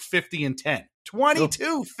 22-50-10.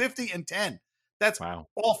 22-50-10. That's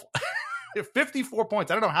awful. 54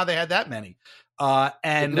 points. I don't know how they had that many.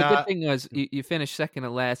 And the good thing was you finished second to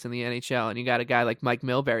last in the NHL, and you got a guy like Mike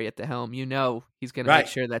Milbury at the helm. You know he's going to make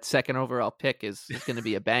sure that second overall pick is going to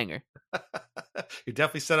be a banger. You're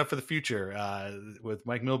definitely set up for the future with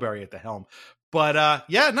Mike Milbury at the helm. But I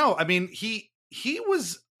mean, he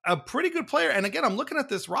was a pretty good player. And again, I'm looking at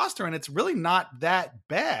this roster, and it's really not that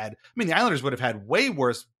bad. I mean, the Islanders would have had way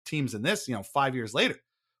worse teams than this, 5 years later.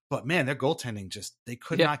 But man, their goaltending they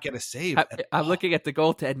could not get a save. I'm looking at the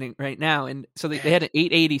goaltending right now, and so they had an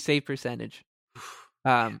 .880 save percentage,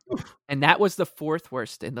 and that was the fourth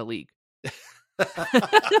worst in the league.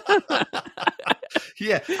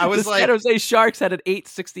 Yeah, I was the San Jose Sharks had an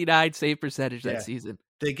 .869 save percentage that season.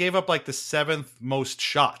 They gave up like the seventh most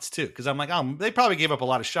shots too, because I'm like, they probably gave up a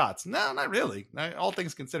lot of shots. No, not really, all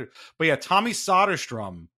things considered. But yeah, Tommy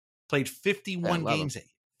Soderstrom played 51 games.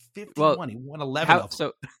 51. He won 11 of them.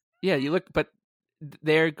 So. Yeah, you look, but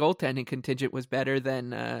their goaltending contingent was better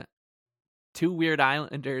than two weird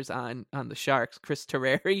Islanders on the Sharks. Chris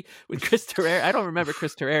Terreri. I don't remember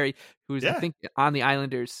Chris Terreri, who's I think on the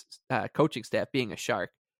Islanders coaching staff, being a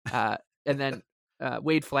Shark. And then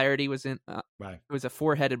Wade Flaherty was in. It was a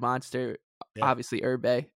four-headed monster. Yeah. Obviously,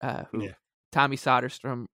 Urbe, who Tommy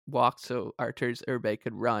Soderstrom walked so Arturs Urbe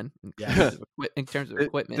could run in terms of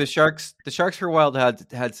equipment. The Sharks for a while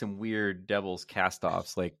had some weird Devils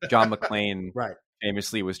cast-offs. Like John McClain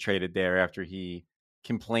famously was traded there after he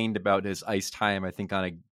complained about his ice time, I think on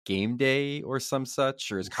a game day or some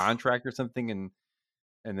such, or his contract or something, and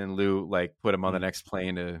then Lou put him on the next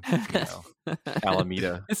plane to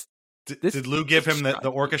Alameda. Did Lou give him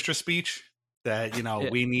the orchestra speech? That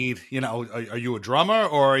we need. Are you a drummer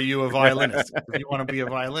or are you a violinist? If you want to be a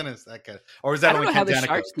violinist, or is that only how the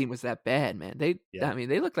Sharks team was that bad, man? I mean,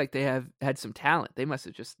 they look like they had some talent. They must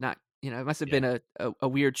have just not. It must have been a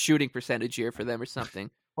weird shooting percentage year for them or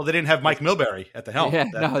something. Well, they didn't have Mike Milbury at the helm. Yeah,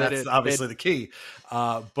 that's obviously the key.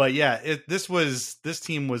 But yeah, this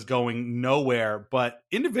team was going nowhere. But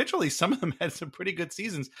individually, some of them had some pretty good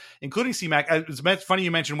seasons, including Semak. It's funny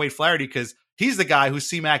you mentioned Wade Flaherty because he's the guy who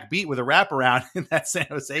Semak beat with a wraparound in that San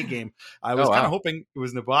Jose game. I was kind of hoping it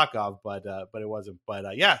was Nabokov, but it wasn't. But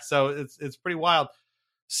so it's pretty wild.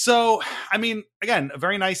 So, I mean, again, a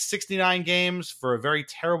very nice 69 games for a very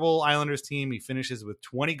terrible Islanders team. He finishes with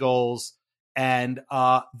 20 goals. And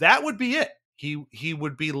that would be it. He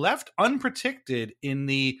would be left unprotected in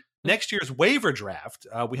the next year's waiver draft.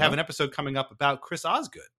 We have an episode coming up about Chris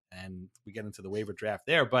Osgood, and we get into the waiver draft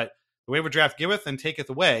there. But the waiver draft giveth and taketh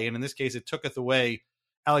away, and in this case, it tooketh away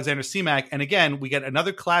Alexander Semak. And again, we get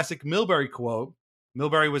another classic Milbury quote.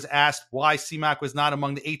 Milbury was asked why Semak was not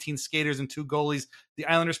among the 18 skaters and 2 goalies the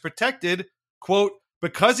Islanders protected. Quote,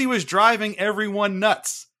 because he was driving everyone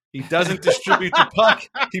nuts. He doesn't distribute the puck.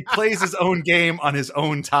 He plays his own game on his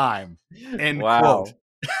own time. End quote.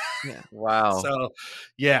 Wow. So,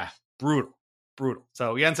 brutal.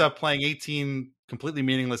 So he ends up playing 18 completely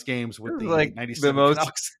meaningless games with the 97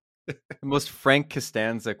 Canucks. most Frank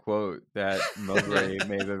Costanza quote that Mowbray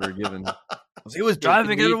may have ever given. He was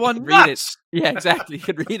driving everyone nuts. Yeah, exactly. You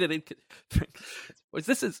could read it.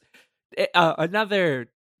 This is another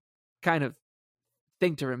kind of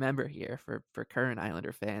thing to remember here for current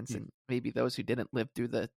Islander fans and maybe those who didn't live through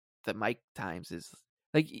the Mike times is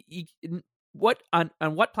like, what on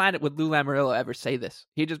what planet would Lou Lamoriello ever say this?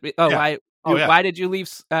 He just be, why did you leave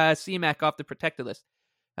Semak off the protected list?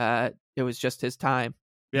 It was just his time.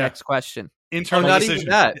 Yeah. Next question. Internal decision.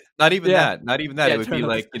 Not even that. It would be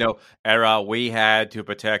like, era we had to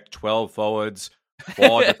protect 12 forwards,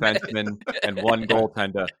 4 defensemen, and 1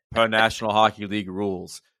 goaltender per National Hockey League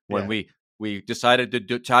rules. When we decided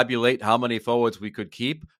to tabulate how many forwards we could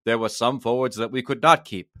keep, there were some forwards that we could not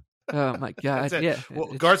keep. Oh my God! Yeah.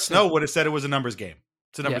 Well, Garth Snow would have said it was a numbers game.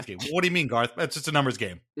 It's a numbers game. What do you mean, Garth? It's just a numbers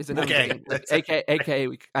game. It's a numbers game.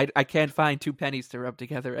 AKA, I can't find 2 pennies to rub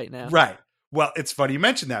together right now. Right. Well, it's funny you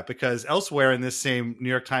mentioned that because elsewhere in this same New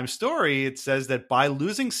York Times story, it says that by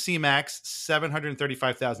losing Semak's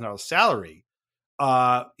 $735,000 salary,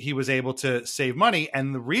 he was able to save money.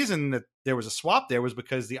 And the reason that there was a swap there was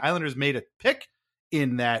because the Islanders made a pick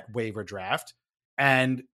in that waiver draft.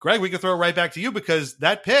 And Greg, we can throw it right back to you because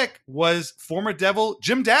that pick was former Devil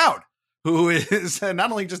Jim Dowd, who is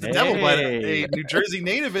not only just a Devil, but a New Jersey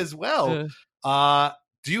native as well.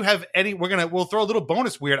 Do you have any? We'll throw a little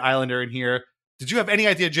bonus Weird Islander in here. Did you have any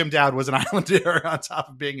idea Jim Dowd was an Islander on top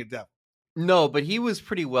of being a Devil? No, but he was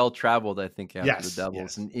pretty well traveled, I think, after the Devils.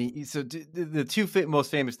 Yes. And so the 2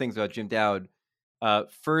 most famous things about Jim Dowd: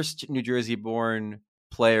 first New Jersey-born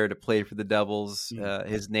player to play for the Devils.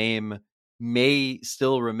 His name may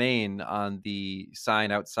still remain on the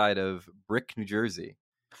sign outside of Brick, New Jersey,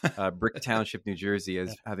 Brick Township, New Jersey,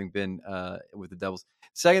 as having been with the Devils.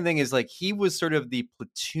 Second thing is, like, he was sort of the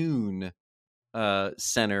platoon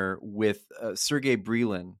center with Sergei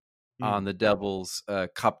Brelin on the Devils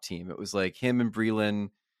Cup team. It was like him and Brelin.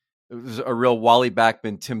 It was a real Wally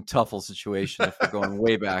Backman, Tim Tuffle situation if we're going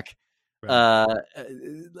way back. Right. I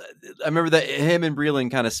remember that him and Brelin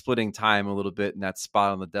kind of splitting time a little bit in that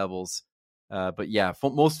spot on the Devils. But yeah,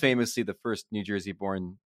 most famously, the first New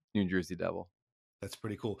Jersey-born New Jersey Devil. That's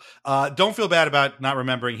pretty cool. Don't feel bad about not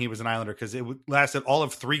remembering he was an Islander because it lasted all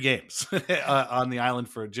of 3 games on the island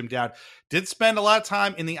for Jim Dowd. Did spend a lot of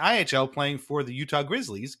time in the IHL playing for the Utah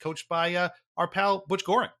Grizzlies, coached by our pal Butch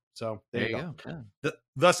Goring. So there you go. Yeah.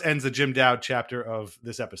 Thus ends the Jim Dowd chapter of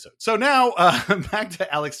this episode. So now back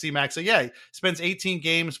to Alex Semak. So yeah, he spends 18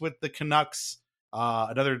 games with the Canucks,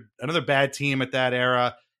 another bad team at that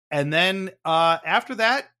era. And then after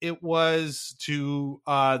that, it was to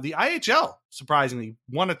the IHL, surprisingly.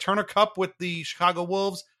 Won a Turner Cup with the Chicago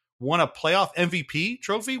Wolves, won a playoff MVP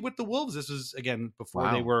trophy with the Wolves. This was, again,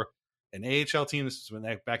 before they were an AHL team. This was when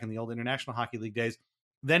they back in the old International Hockey League days.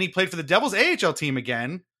 Then he played for the Devils AHL team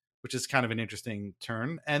again, which is kind of an interesting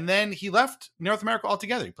turn. And then he left North America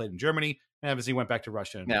altogether. He played in Germany, and obviously went back to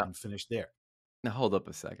Russia and finished there. Now, hold up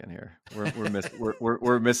a second here.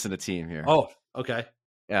 We're missing a team here. Oh, okay.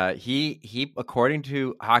 He according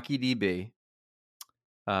to Hockey DB,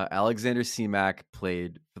 Alexander Semak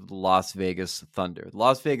played for the Las Vegas Thunder. The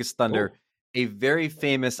Las Vegas Thunder, a very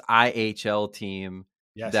famous IHL team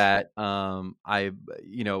that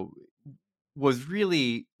was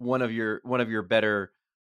really one of your better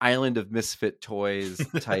Island of Misfit Toys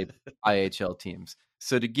type IHL teams.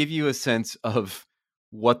 So to give you a sense of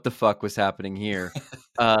what the fuck was happening here,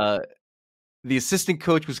 the assistant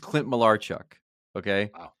coach was Clint Malarchuk.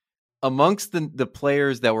 Okay. Wow. Amongst the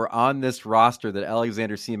players that were on this roster that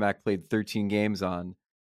Alexander Semak played 13 games on,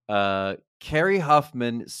 Kerry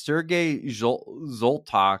Huffman, Sergei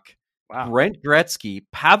Zoltok, Brent Gretzky,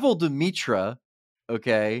 Pavel Demitra.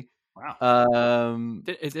 Okay. Wow.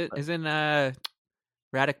 Is in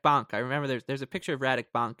Radek Bonk? I remember there's a picture of Radek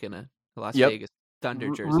Bonk in a Las Vegas Thunder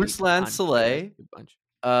jersey. Ruslan Saleh,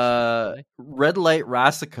 Red Light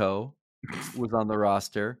Rasico was on the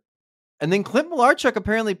roster. And then Clint Malarchuk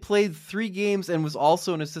apparently played 3 games and was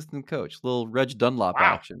also an assistant coach. Little Reg Dunlop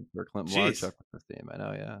action for Clint Malarchuk with this team. I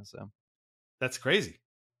know, So that's crazy.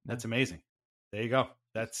 That's amazing. There you go.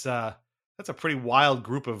 That's a pretty wild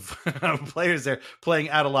group of players there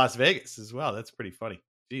playing out of Las Vegas as well. That's pretty funny.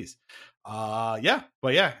 Jeez.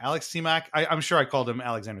 Alex Semak. I'm sure I called him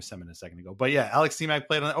Alexander Semin a second ago, but yeah, Alex Semak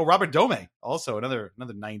played on. Robert Dome, also another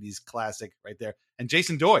 90s classic right there, and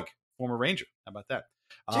Jason Doig, former Ranger. How about that?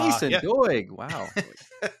 Jason Doig. Wow.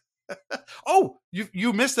 Oh,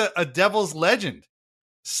 you missed a Devils legend.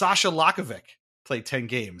 Sasha Lakovic played 10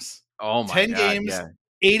 games. Oh my 10 God, games, yeah.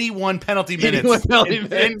 81 penalty minutes 81 penalty in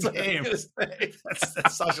minutes. games.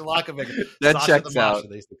 That's Sasha Lakovic. That Sasha checks the Masha, out.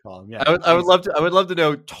 they used to call him. Yeah, I would love to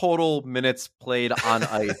know total minutes played on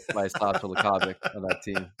ice by Sasha Lakovic on that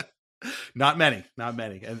team. Not many.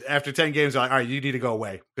 And after 10 games, they're like, all right, you need to go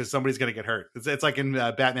away because somebody's going to get hurt. It's like in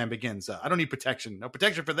Batman Begins. I don't need protection. No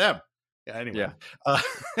protection for them. Yeah, anyway.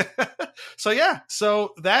 Yeah.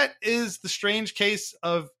 So that is the strange case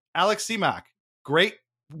of Alex Semak. Great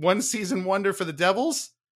one-season wonder for the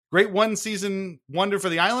Devils. Great one-season wonder for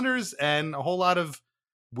the Islanders. And a whole lot of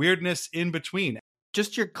weirdness in between.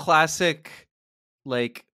 Just your classic,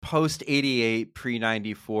 like, post-88,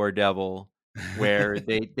 pre-94 Devil, where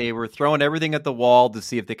they were throwing everything at the wall to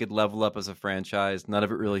see if they could level up as a franchise. None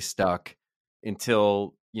of it really stuck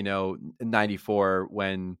until, 94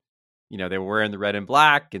 when, they were wearing the red and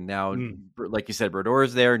black. And now, like you said,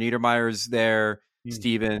 Brodor's there, Niedermayer's there,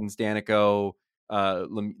 Stevens, Danico,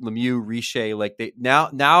 Lemieux, Richer. Like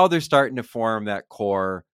now they're starting to form that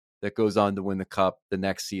core that goes on to win the cup the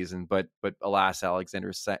next season. But alas,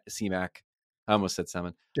 Alexander Semak, I almost said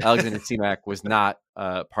Semin. Alexander Semak was not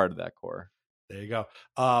part of that core. There you go.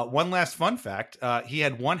 One last fun fact. He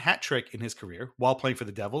had one hat trick in his career while playing for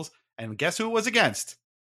the Devils. And guess who it was against?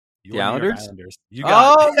 The Islanders? You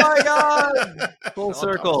got it. My God. Full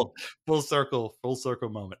circle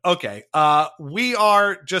moment. Okay. We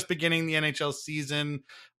are just beginning the NHL season.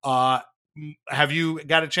 Have you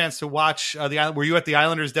got a chance to watch were you at the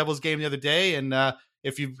Islanders Devils game the other day? And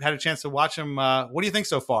if you've had a chance to watch them, what do you think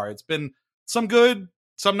so far? It's been some good,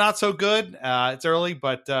 some not so good. It's early,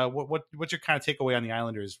 but what's your kind of takeaway on the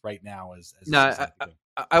Islanders right now?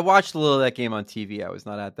 I watched a little of that game on TV. I was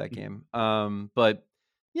not at that game. But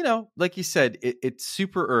like you said, it's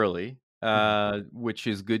super early, which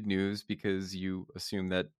is good news because you assume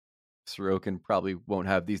that Sorokin probably won't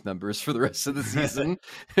have these numbers for the rest of the season.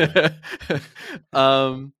 But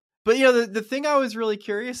the thing I was really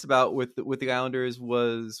curious about with the Islanders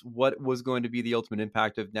was what was going to be the ultimate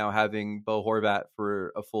impact of now having Bo Horvat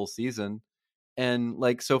for a full season, and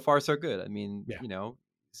like so far so good. I mean,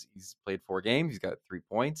 he's played 4 games, he's got 3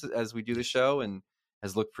 points as we do the show, and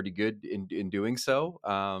has looked pretty good in doing so,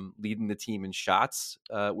 leading the team in shots,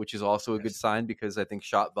 which is also a good sign because I think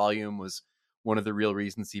shot volume was one of the real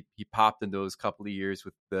reasons he popped in those couple of years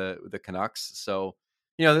with the Canucks. So,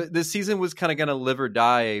 the season was kind of going to live or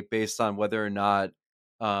die based on whether or not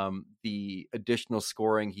the additional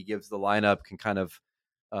scoring he gives the lineup can kind of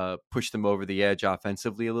push them over the edge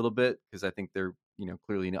offensively a little bit, because I think they're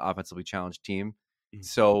clearly an offensively challenged team.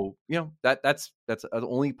 So that's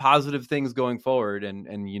only positive things going forward, and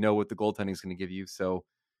what the goaltending is going to give you. So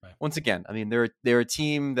once again, I mean they're a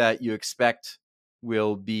team that you expect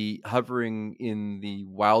will be hovering in the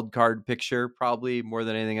wild card picture probably more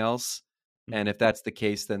than anything else. And if that's the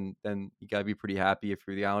case, then you gotta be pretty happy if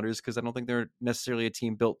you're the Islanders, because I don't think they're necessarily a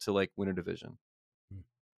team built to like win a division.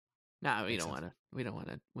 No, we don't want to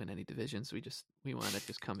win any divisions. We want to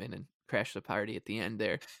just come in and crash the party at the end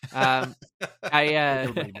there. That's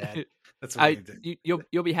what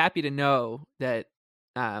you'll be happy to know that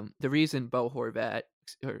the reason Bo Horvat,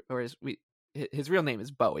 or his real name is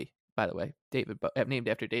Bowie, by the way, named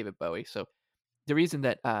after David Bowie. So the reason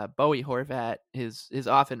that Bowie Horvat is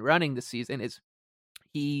off and running this season is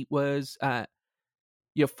he was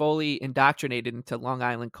fully indoctrinated into Long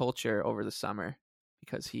Island culture over the summer,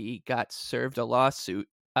 because he got served a lawsuit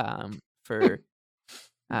for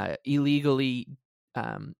illegally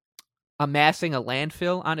amassing a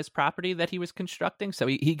landfill on his property that he was constructing. So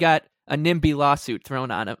he got a NIMBY lawsuit thrown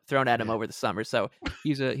at him over the summer. So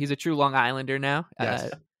he's a true Long Islander now. Yes.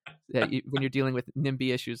 When you're dealing with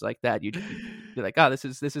NIMBY issues like that, you're like, oh, this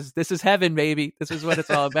is heaven, baby. This is what it's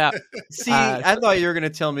all about. See, I thought you were going to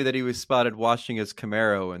tell me that he was spotted washing his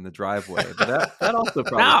Camaro in the driveway, but that also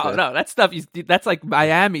probably no, that stuff. That's like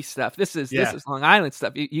Miami stuff. This is Long Island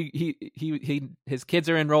stuff. His kids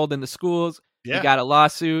are enrolled in the schools. Yeah. He got a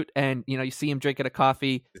lawsuit, and you see him drinking a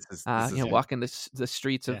coffee, walking the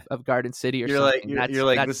streets of Garden City or something. You're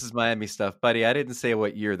like, this is Miami stuff, buddy. I didn't say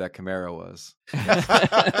what year that Camaro was.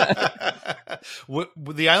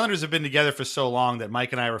 The Islanders have been together for so long that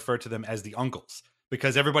Mike and I refer to them as the uncles,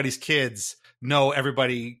 because everybody's kids know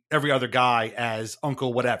every other guy as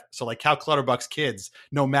Uncle whatever. So like Cal Clutterbuck's kids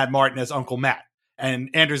know Matt Martin as Uncle Matt,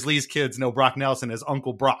 and Anders Lee's kids know Brock Nelson as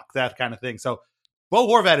Uncle Brock, that kind of thing. So Bo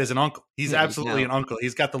Horvat is an uncle. He's absolutely an uncle.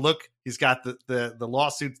 He's got the look. He's got the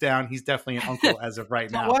lawsuits down. He's definitely an uncle as of right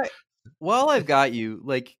now. While I've got you,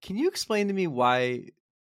 can you explain to me why,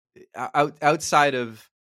 outside of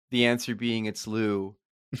the answer being it's Lou,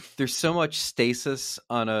 there's so much stasis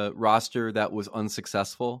on a roster that was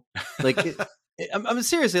unsuccessful? I'm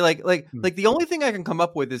seriously like the only thing I can come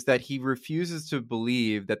up with is that he refuses to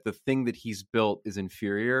believe that the thing that he's built is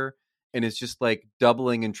inferior, and is just like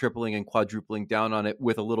doubling and tripling and quadrupling down on it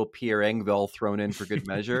with a little Pierre Engvall thrown in for good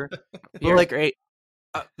measure. You're like, great.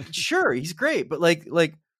 Sure, he's great, but like,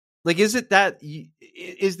 is it that?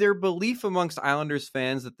 Is there belief amongst Islanders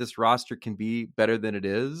fans that this roster can be better than it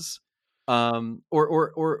is,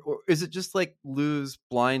 or is it just like Lou's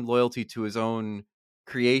blind loyalty to his own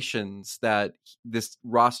creations that this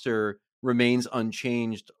roster remains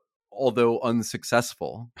unchanged, although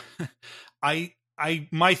unsuccessful?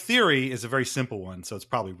 My theory is a very simple one, so it's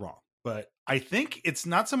probably wrong, but I think it's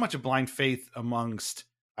not so much a blind faith amongst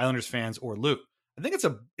Islanders fans or Lou. I think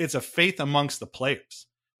it's a faith amongst the players.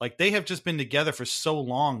 Like, they have just been together for so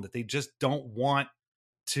long that they just don't want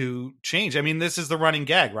to change. I mean, this is the running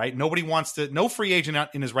gag, right? No free agent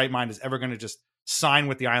out in his right mind is ever going to just sign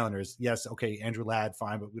with the Islanders. Yes, okay, Andrew Ladd,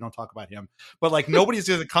 fine, but we don't talk about him. But like, nobody's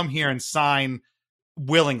going to come here and sign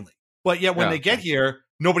willingly. But yet when they get here,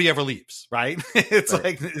 nobody ever leaves, right? It's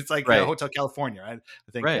like Hotel California. I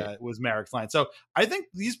think it was Merrick's line. So I think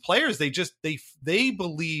these players, they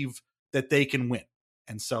believe that they can win.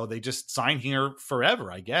 And so they just sign here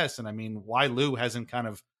forever, I guess. And I mean, why Lou hasn't kind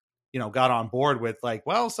of, got on board with like,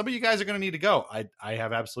 well, some of you guys are going to need to go. I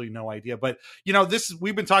have absolutely no idea. But,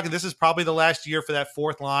 we've been talking, this is probably the last year for that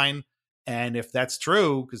fourth line. And if that's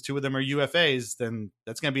true, because two of them are UFAs, then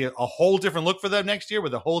that's going to be a whole different look for them next year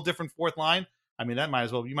with a whole different fourth line. I mean, you might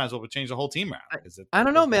as well change the whole team around. I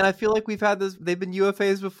don't know, man. I feel like we've had this. They've been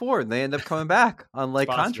UFAs before, and they end up coming back on like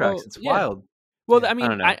contracts. It's wild. Well, I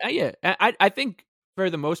mean, I think for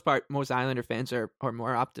the most part, most Islander fans are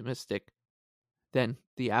more optimistic than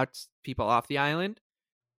the people off the island.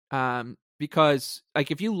 Because like,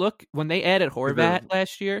 if you look when they added Horvat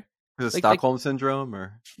last year, is it Stockholm syndrome,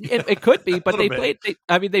 or it could be, but they played.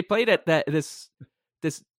 They played at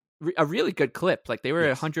a really good clip. Like, they were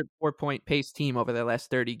a 104-point pace team over their last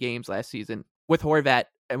 30 games last season with Horvat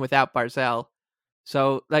and without Barzal.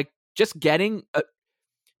 So like, just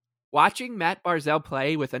watching Matt Barzal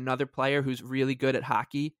play with another player who's really good at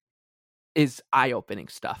hockey is eye-opening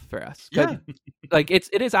stuff for us. Yeah. Like,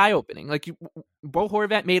 it is eye-opening. Like, Bo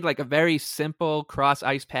Horvat made like a very simple cross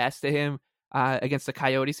ice pass to him against the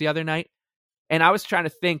Coyotes the other night. And I was trying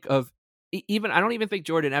to think of I don't even think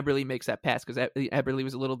Jordan Eberle makes that pass, because Eberle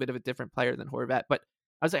was a little bit of a different player than Horvat. But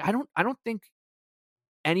I was like, I don't think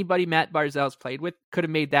anybody Matt Barzal's played with could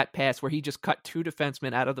have made that pass where he just cut two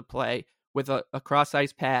defensemen out of the play with a cross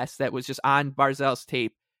ice pass that was just on Barzal's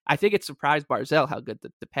tape. I think it surprised Barzal how good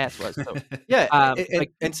the pass was. So, yeah,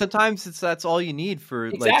 and sometimes that's all you need for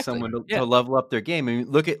like someone to level up their game. I mean,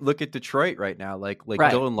 look at Detroit right now. Like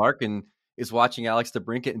Dylan Larkin is watching Alex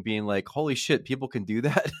DeBrincat and being like, "Holy shit, people can do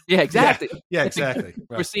that." Yeah, exactly. Yeah, exactly.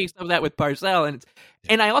 Right. We're seeing some of that with Barzal,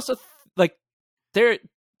 and I also like there.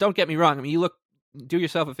 Don't get me wrong. I mean, do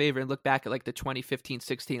yourself a favor and look back at like the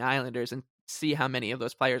 2015-16 Islanders and see how many of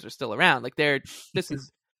those players are still around. Like,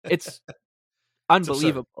 it's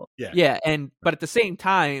unbelievable. Yeah. But at the same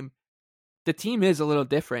time, the team is a little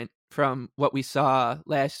different from what we saw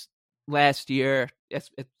last year,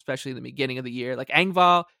 especially the beginning of the year. Like,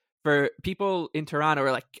 Engvall, for people in Toronto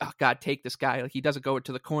are like, oh God, take this guy. Like, he doesn't go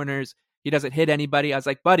into the corners. He doesn't hit anybody. I was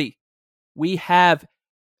like, buddy, we have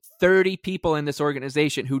 30 people in this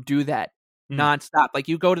organization who do that nonstop. Like,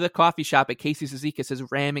 you go to the coffee shop at Casey Zizekas is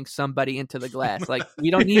ramming somebody into the glass. Like,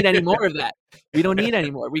 we don't need any more of that. We don't need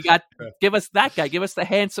any more. Give us that guy. Give us the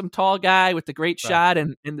handsome, tall guy with the great shot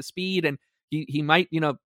and the speed. And he might,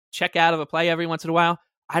 check out of a play every once in a while.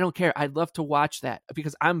 I don't care. I'd love to watch that,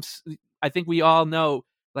 because I think we all know,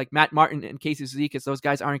 like, Matt Martin and Casey Zizekas, those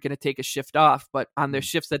guys aren't going to take a shift off, but on their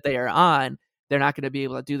shifts that they are on, they're not going to be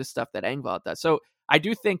able to do the stuff that Engvall does. So I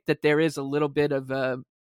do think that there is a little bit of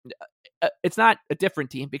it's not a different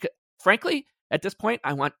team, because frankly, at this point,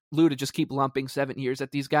 I want Lou to just keep lumping 7 years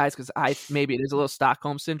at these guys, because maybe it is a little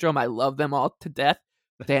Stockholm syndrome. I love them all to death.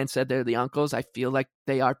 Dan said they're the uncles. I feel like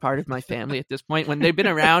they are part of my family at this point. When they've been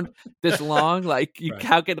around this long, like,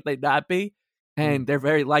 how could they not be? And they're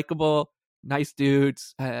very likable, nice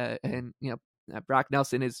dudes. And Brock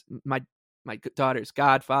Nelson is my daughter's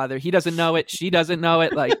godfather. He doesn't know it. She doesn't know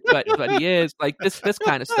it. Like, but he is, like, this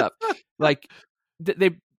kind of stuff. Like,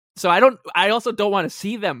 so I also don't want to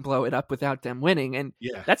see them blow it up without them winning. And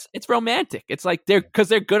it's romantic. It's like because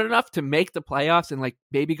they're good enough to make the playoffs and like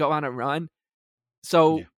maybe go on a run.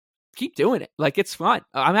 So keep doing it. Like, it's fun.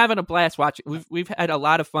 I'm having a blast watching. We've had a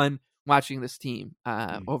lot of fun watching this team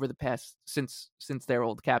over the past since their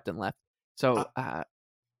old captain left. So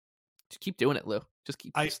just keep doing it, Lou. Just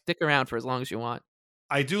stick around for as long as you want.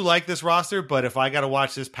 I do like this roster, but if I got to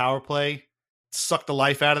watch this power play suck the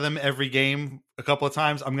life out of them every game a couple of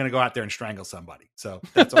times, I'm going to go out there and strangle somebody. So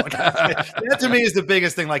that's all I got to say. That to me is the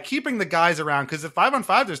biggest thing, like keeping the guys around, because at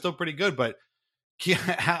 5-on-5, they're still pretty good, but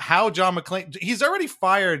how John McClain, he's already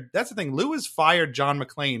fired. That's the thing. Lou has fired John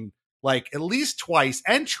McClain like at least twice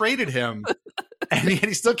and traded him. And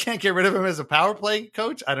he still can't get rid of him as a power play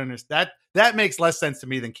coach. I don't understand. That makes less sense to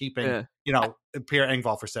me than keeping, Pierre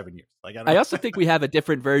Engvall for 7 years. Like I also think we have a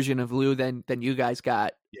different version of Lou than you guys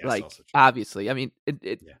got. Yeah, like obviously, I mean,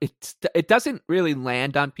 it doesn't really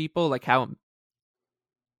land on people like how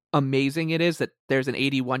amazing it is that there's an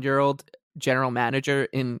 81-year-old general manager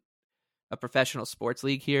in a professional sports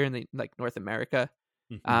league here in the like North America.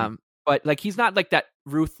 Mm-hmm. But like he's not like that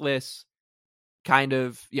ruthless kind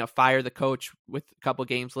of, fire the coach with a couple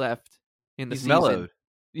games left in the season. Mellowed.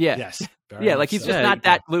 Yeah. Yes. Yeah. Like he's just not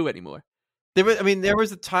that Lou anymore. There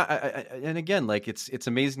was a time, and again, like it's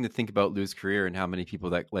amazing to think about Lou's career and how many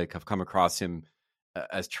people that like have come across him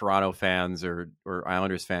as Toronto fans or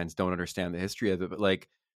Islanders fans don't understand the history of it. But like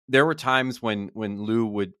there were times when Lou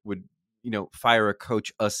would fire a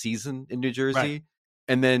coach a season in New Jersey. Right.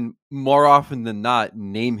 And then more often than not,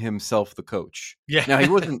 name himself the coach. Yeah. Now he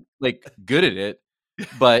wasn't like good at it,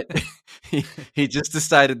 but he just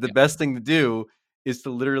decided the best thing to do is to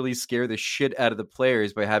literally scare the shit out of the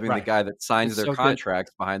players by having the guy that signs their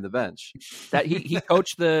contracts behind the bench. That he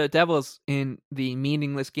coached the Devils in the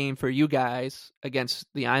meaningless game for you guys against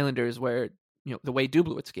the Islanders, where the Wade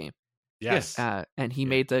Dublowitz game. Yes. And he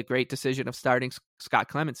made the great decision of starting Scott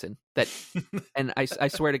Clemenson. And I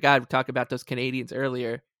swear to God, we talked about those Canadians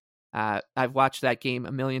earlier. I've watched that game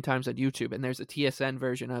a million times on YouTube, and there's a TSN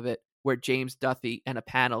version of it where James Duthie and a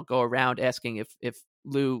panel go around asking if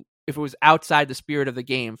it was outside the spirit of the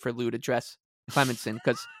game for Lou to dress Clemenson,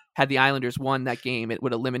 because had the Islanders won that game, it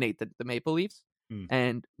would eliminate the Maple Leafs.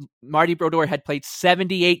 And Marty Brodeur had played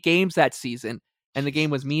 78 games that season, and the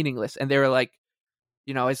game was meaningless. And they were like,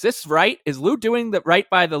 is this right? Is Lou doing the right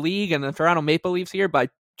by the league and the Toronto Maple Leafs here by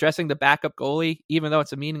dressing the backup goalie, even though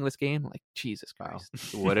it's a meaningless game? Like, Jesus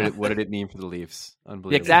Christ. What did it mean for the Leafs?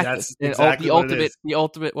 Unbelievable. Exactly. That's exactly the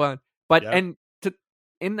ultimate one. But and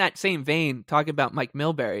in that same vein, talking about Mike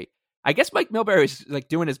Milbury, I guess Mike Milbury is like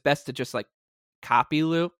doing his best to just like copy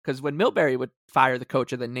Lou, because when Milbury would fire the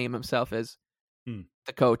coach and then name himself as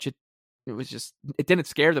the coach, it didn't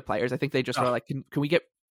scare the players. I think they just were like, can we get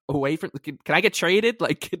away from? Can I get traded?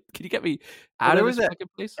 Like, can you get me out of this fucking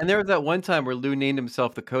place? And there was that one time where Lou named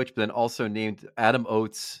himself the coach, but then also named Adam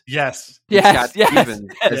Oates, yes, as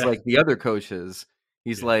like the other coaches.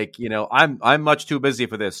 He's like, I'm much too busy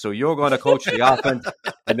for this, so you're going to coach the offense,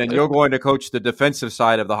 and then you're going to coach the defensive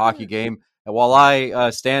side of the hockey game, and while I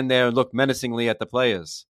stand there and look menacingly at the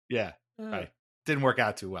players. Yeah, right. Didn't work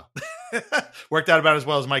out too well. Worked out about as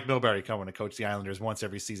well as Mike Milbury coming to coach the Islanders once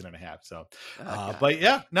every season and a half. So, but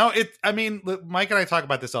yeah, no, Mike and I talk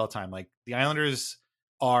about this all the time. Like the Islanders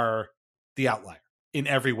are the outlier in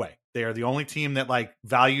every way. They are the only team that like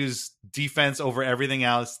values defense over everything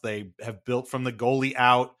else. They have built from the goalie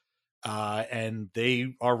out, and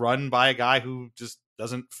they are run by a guy who just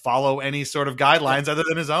doesn't follow any sort of guidelines other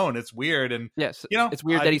than his own. It's weird. And yes, it's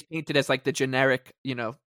weird that he's painted as like the generic,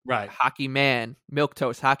 right, hockey man,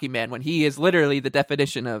 milquetoast hockey man, when he is literally the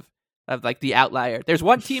definition of like the outlier. There's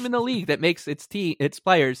one team in the league that makes its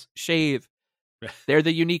players shave. They're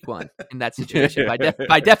the unique one in that situation.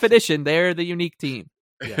 By definition, they're the unique team.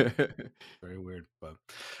 Yeah, very weird,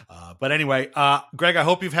 but anyway, Greg, I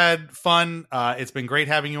hope you've had fun. It's been great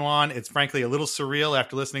having you on. It's frankly a little surreal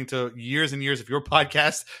after listening to years and years of your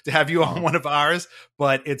podcast to have you on one of ours,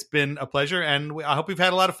 but it's been a pleasure, and I hope you've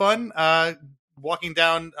had a lot of fun walking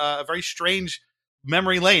down a very strange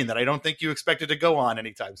memory lane that I don't think you expected to go on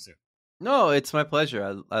anytime soon. No, it's my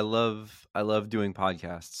pleasure. I love doing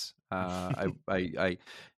podcasts.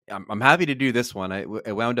 I'm happy to do this one.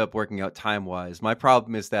 I wound up working out time wise. My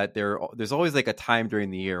problem is that there's always like a time during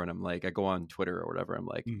the year when I'm like, I go on Twitter or whatever. I'm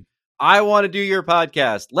like, I want to do your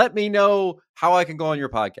podcast. Let me know how I can go on your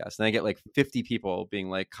podcast. And I get like 50 people being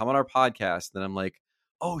like, come on our podcast. And I'm like,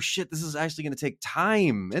 oh shit, this is actually going to take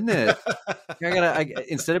time, isn't it?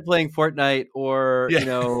 Instead of playing Fortnite or,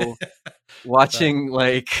 watching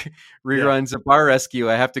like reruns of Bar Rescue,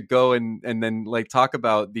 I have to go and then like talk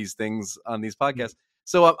about these things on these podcasts.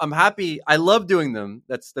 So I'm happy. I love doing them.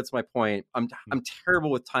 That's my point. I'm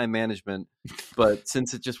terrible with time management, but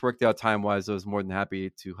since it just worked out time wise, I was more than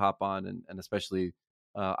happy to hop on, and especially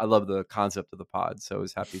I love the concept of the pod, so I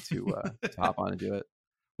was happy to hop on and do it.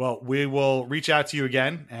 Well, we will reach out to you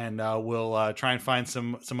again, and we'll try and find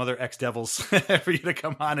some other ex-Devils for you to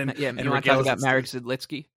come on and you want to talk about Marek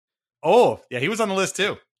Zidlitsky? Oh, yeah, he was on the list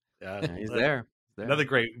too. He's there. there. Another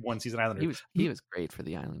great one-season Islander. He was great for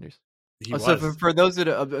the Islanders. He was. So for those that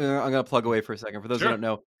I'm going to plug away for a second. For those Sure. that don't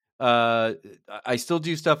know, I still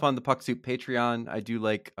do stuff on the Puck Soup Patreon. I do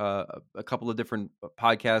like a couple of different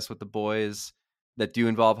podcasts with the boys that do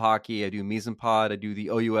involve hockey. I do Mise en Pod. I do the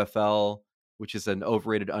OUFL, which is an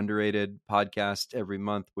overrated, underrated podcast every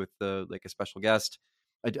month with like a special guest.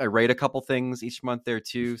 I rate a couple things each month there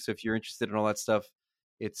too. So if you're interested in all that stuff,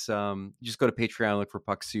 it's you just go to Patreon, look for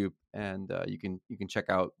Puck Soup, and you can check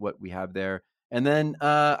out what we have there. And then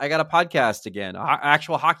I got a podcast again, an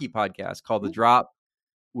actual hockey podcast called The Drop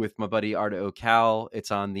with my buddy Arda O'Cal.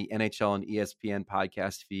 It's on the NHL and ESPN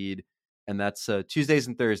podcast feed, and that's Tuesdays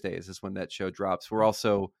and Thursdays is when that show drops. We're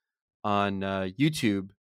also on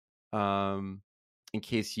YouTube, in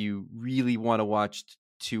case you really want to watch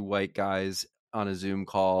two white guys on a Zoom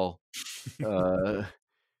call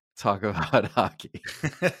talk about hockey.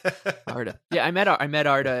 Arda. Yeah, I met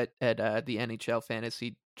Arda at the NHL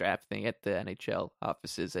fantasy draft thing at the NHL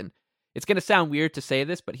offices, and it's going to sound weird to say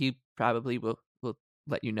this, but he probably will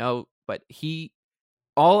let you know. But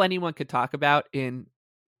all anyone could talk about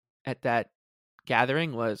at that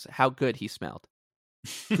gathering was how good he smelled.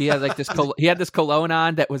 He had like this cologne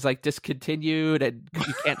on that was like discontinued, and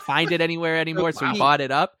you can't find it anywhere anymore. So he bought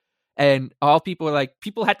it up. And all people were like,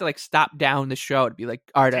 people had to like stop down the show to be like,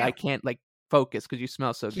 Arda, I can't like focus because you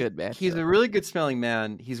smell so good, man. He's a really good smelling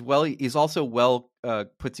man. He's also well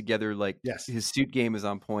put together. Like his suit game is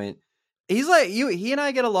on point. He's like he and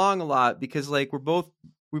I get along a lot because like we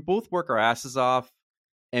both work our asses off,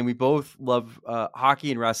 and we both love hockey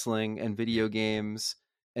and wrestling and video games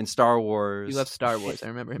and Star Wars. You love Star Wars. I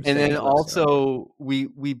remember him. And then also we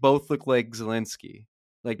both look like Zelensky.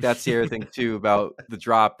 Like that's the other thing too about The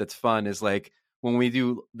Drop that's fun is like when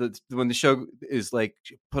the show is like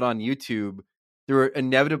put on YouTube, there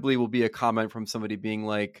inevitably will be a comment from somebody being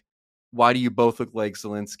like, why do you both look like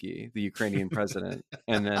Zelensky, the Ukrainian president?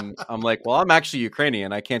 And then I'm like, well, I'm actually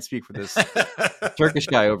Ukrainian. I can't speak for this Turkish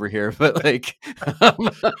guy over here, but like,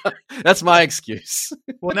 that's my excuse.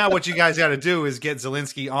 Well, now what you guys got to do is get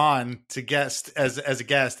Zelensky on to guest as a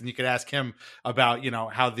guest, and you could ask him about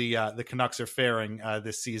how the Canucks are faring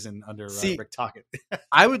this season under Rick Tocchet.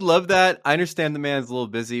 I would love that. I understand the man's a little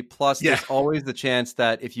busy. Plus, there's always the chance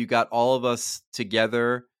that if you got all of us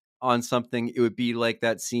together on something, it would be like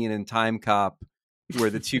that scene in Time Cop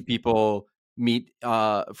where the two people meet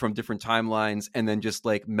from different timelines and then just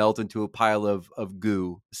like melt into a pile of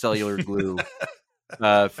goo, cellular glue,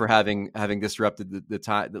 for having disrupted the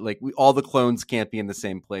time. Like all the clones can't be in the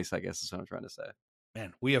same place, I guess is what I'm trying to say.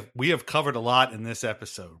 Man, we have covered a lot in this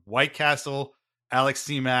episode. White Castle, Alex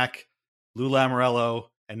Semak, Lou Lamoriello,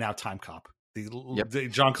 and now Time Cop, the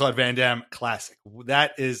Jean-Claude Van Damme classic.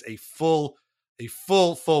 That is a full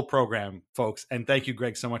program, folks. And thank you,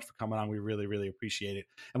 Greg, so much for coming on. We really, really appreciate it.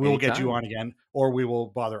 And we will get you on again, or we will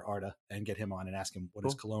bother Arda and get him on and ask him what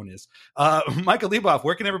his cologne is. Michael Leboff,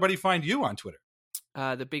 where can everybody find you on Twitter?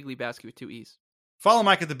 The Big Lebowski with 2 E's. Follow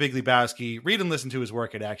Mike at the Big Lebowski. Read and listen to his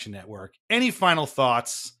work at Action Network. Any final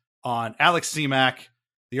thoughts on Alex Semak,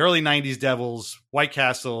 the early 90s Devils, White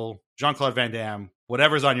Castle, Jean-Claude Van Damme,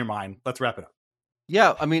 whatever's on your mind? Let's wrap it up.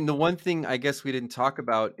 Yeah, I mean, the one thing I guess we didn't talk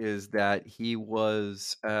about is that he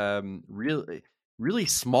was really, really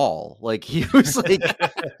small. Like he was like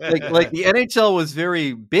the NHL was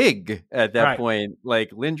very big at that point.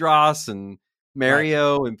 Like Lindros and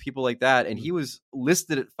Mario and people like that, and he was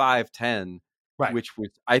listed at 5'10", which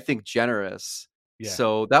was, I think, generous. Yeah.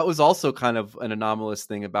 So that was also kind of an anomalous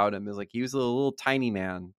thing about him. Is like he was a little tiny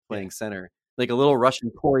man playing center, like a little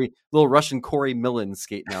Russian Corey Millen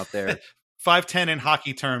skating out there. 5'10" in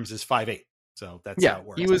hockey terms is 5'8", so that's how it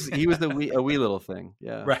works. He was a wee little thing.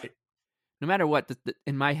 Yeah, right. No matter what,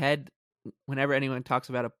 in my head, whenever anyone talks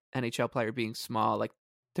about an NHL player being small, like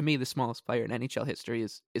to me, the smallest player in NHL history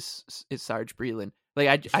is Serge Brelin.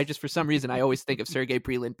 Like I just for some reason I always think of Sergei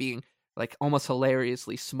Brelin being like almost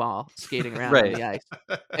hilariously small, skating around on the ice.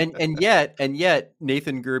 And yet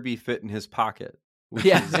Nathan Gerbe fit in his pocket.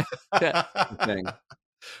 Yeah. Thing.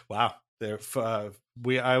 Wow.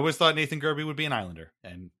 I always thought Nathan Gerbe would be an Islander,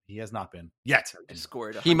 and he has not been yet.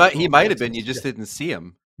 He might have been. You just didn't see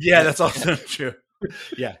him. Yeah, that's also true.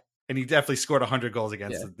 Yeah, and he definitely scored 100 goals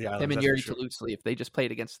against the Islanders. Him and Yuri Toulousely, if they just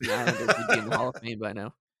played against the Islanders, he'd be in the Hall of Fame by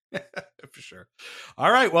now. For sure.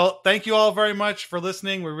 All right. Well, thank you all very much for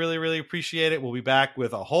listening. We really, really appreciate it. We'll be back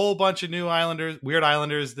with a whole bunch of new Weird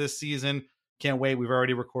Islanders this season. Can't wait. We've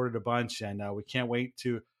already recorded a bunch, and we can't wait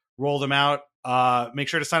to roll them out. Make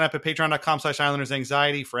sure to sign up at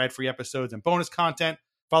patreon.com/islandersanxiety for ad-free episodes and bonus content.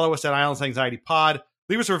 Follow us at Islanders Anxiety Pod.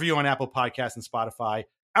 Leave us a review on Apple Podcasts and Spotify.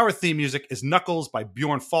 Our theme music is Knuckles by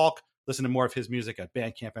Bjorn Falk. Listen to more of his music at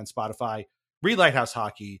Bandcamp and Spotify. Read Lighthouse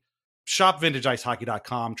Hockey. Shop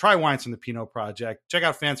VintageIceHockey.com. Try wines from the Pinot Project. Check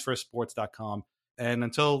out FansFirstSports.com. And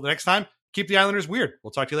until the next time, keep the Islanders weird.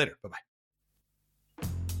 We'll talk to you later. Bye-bye.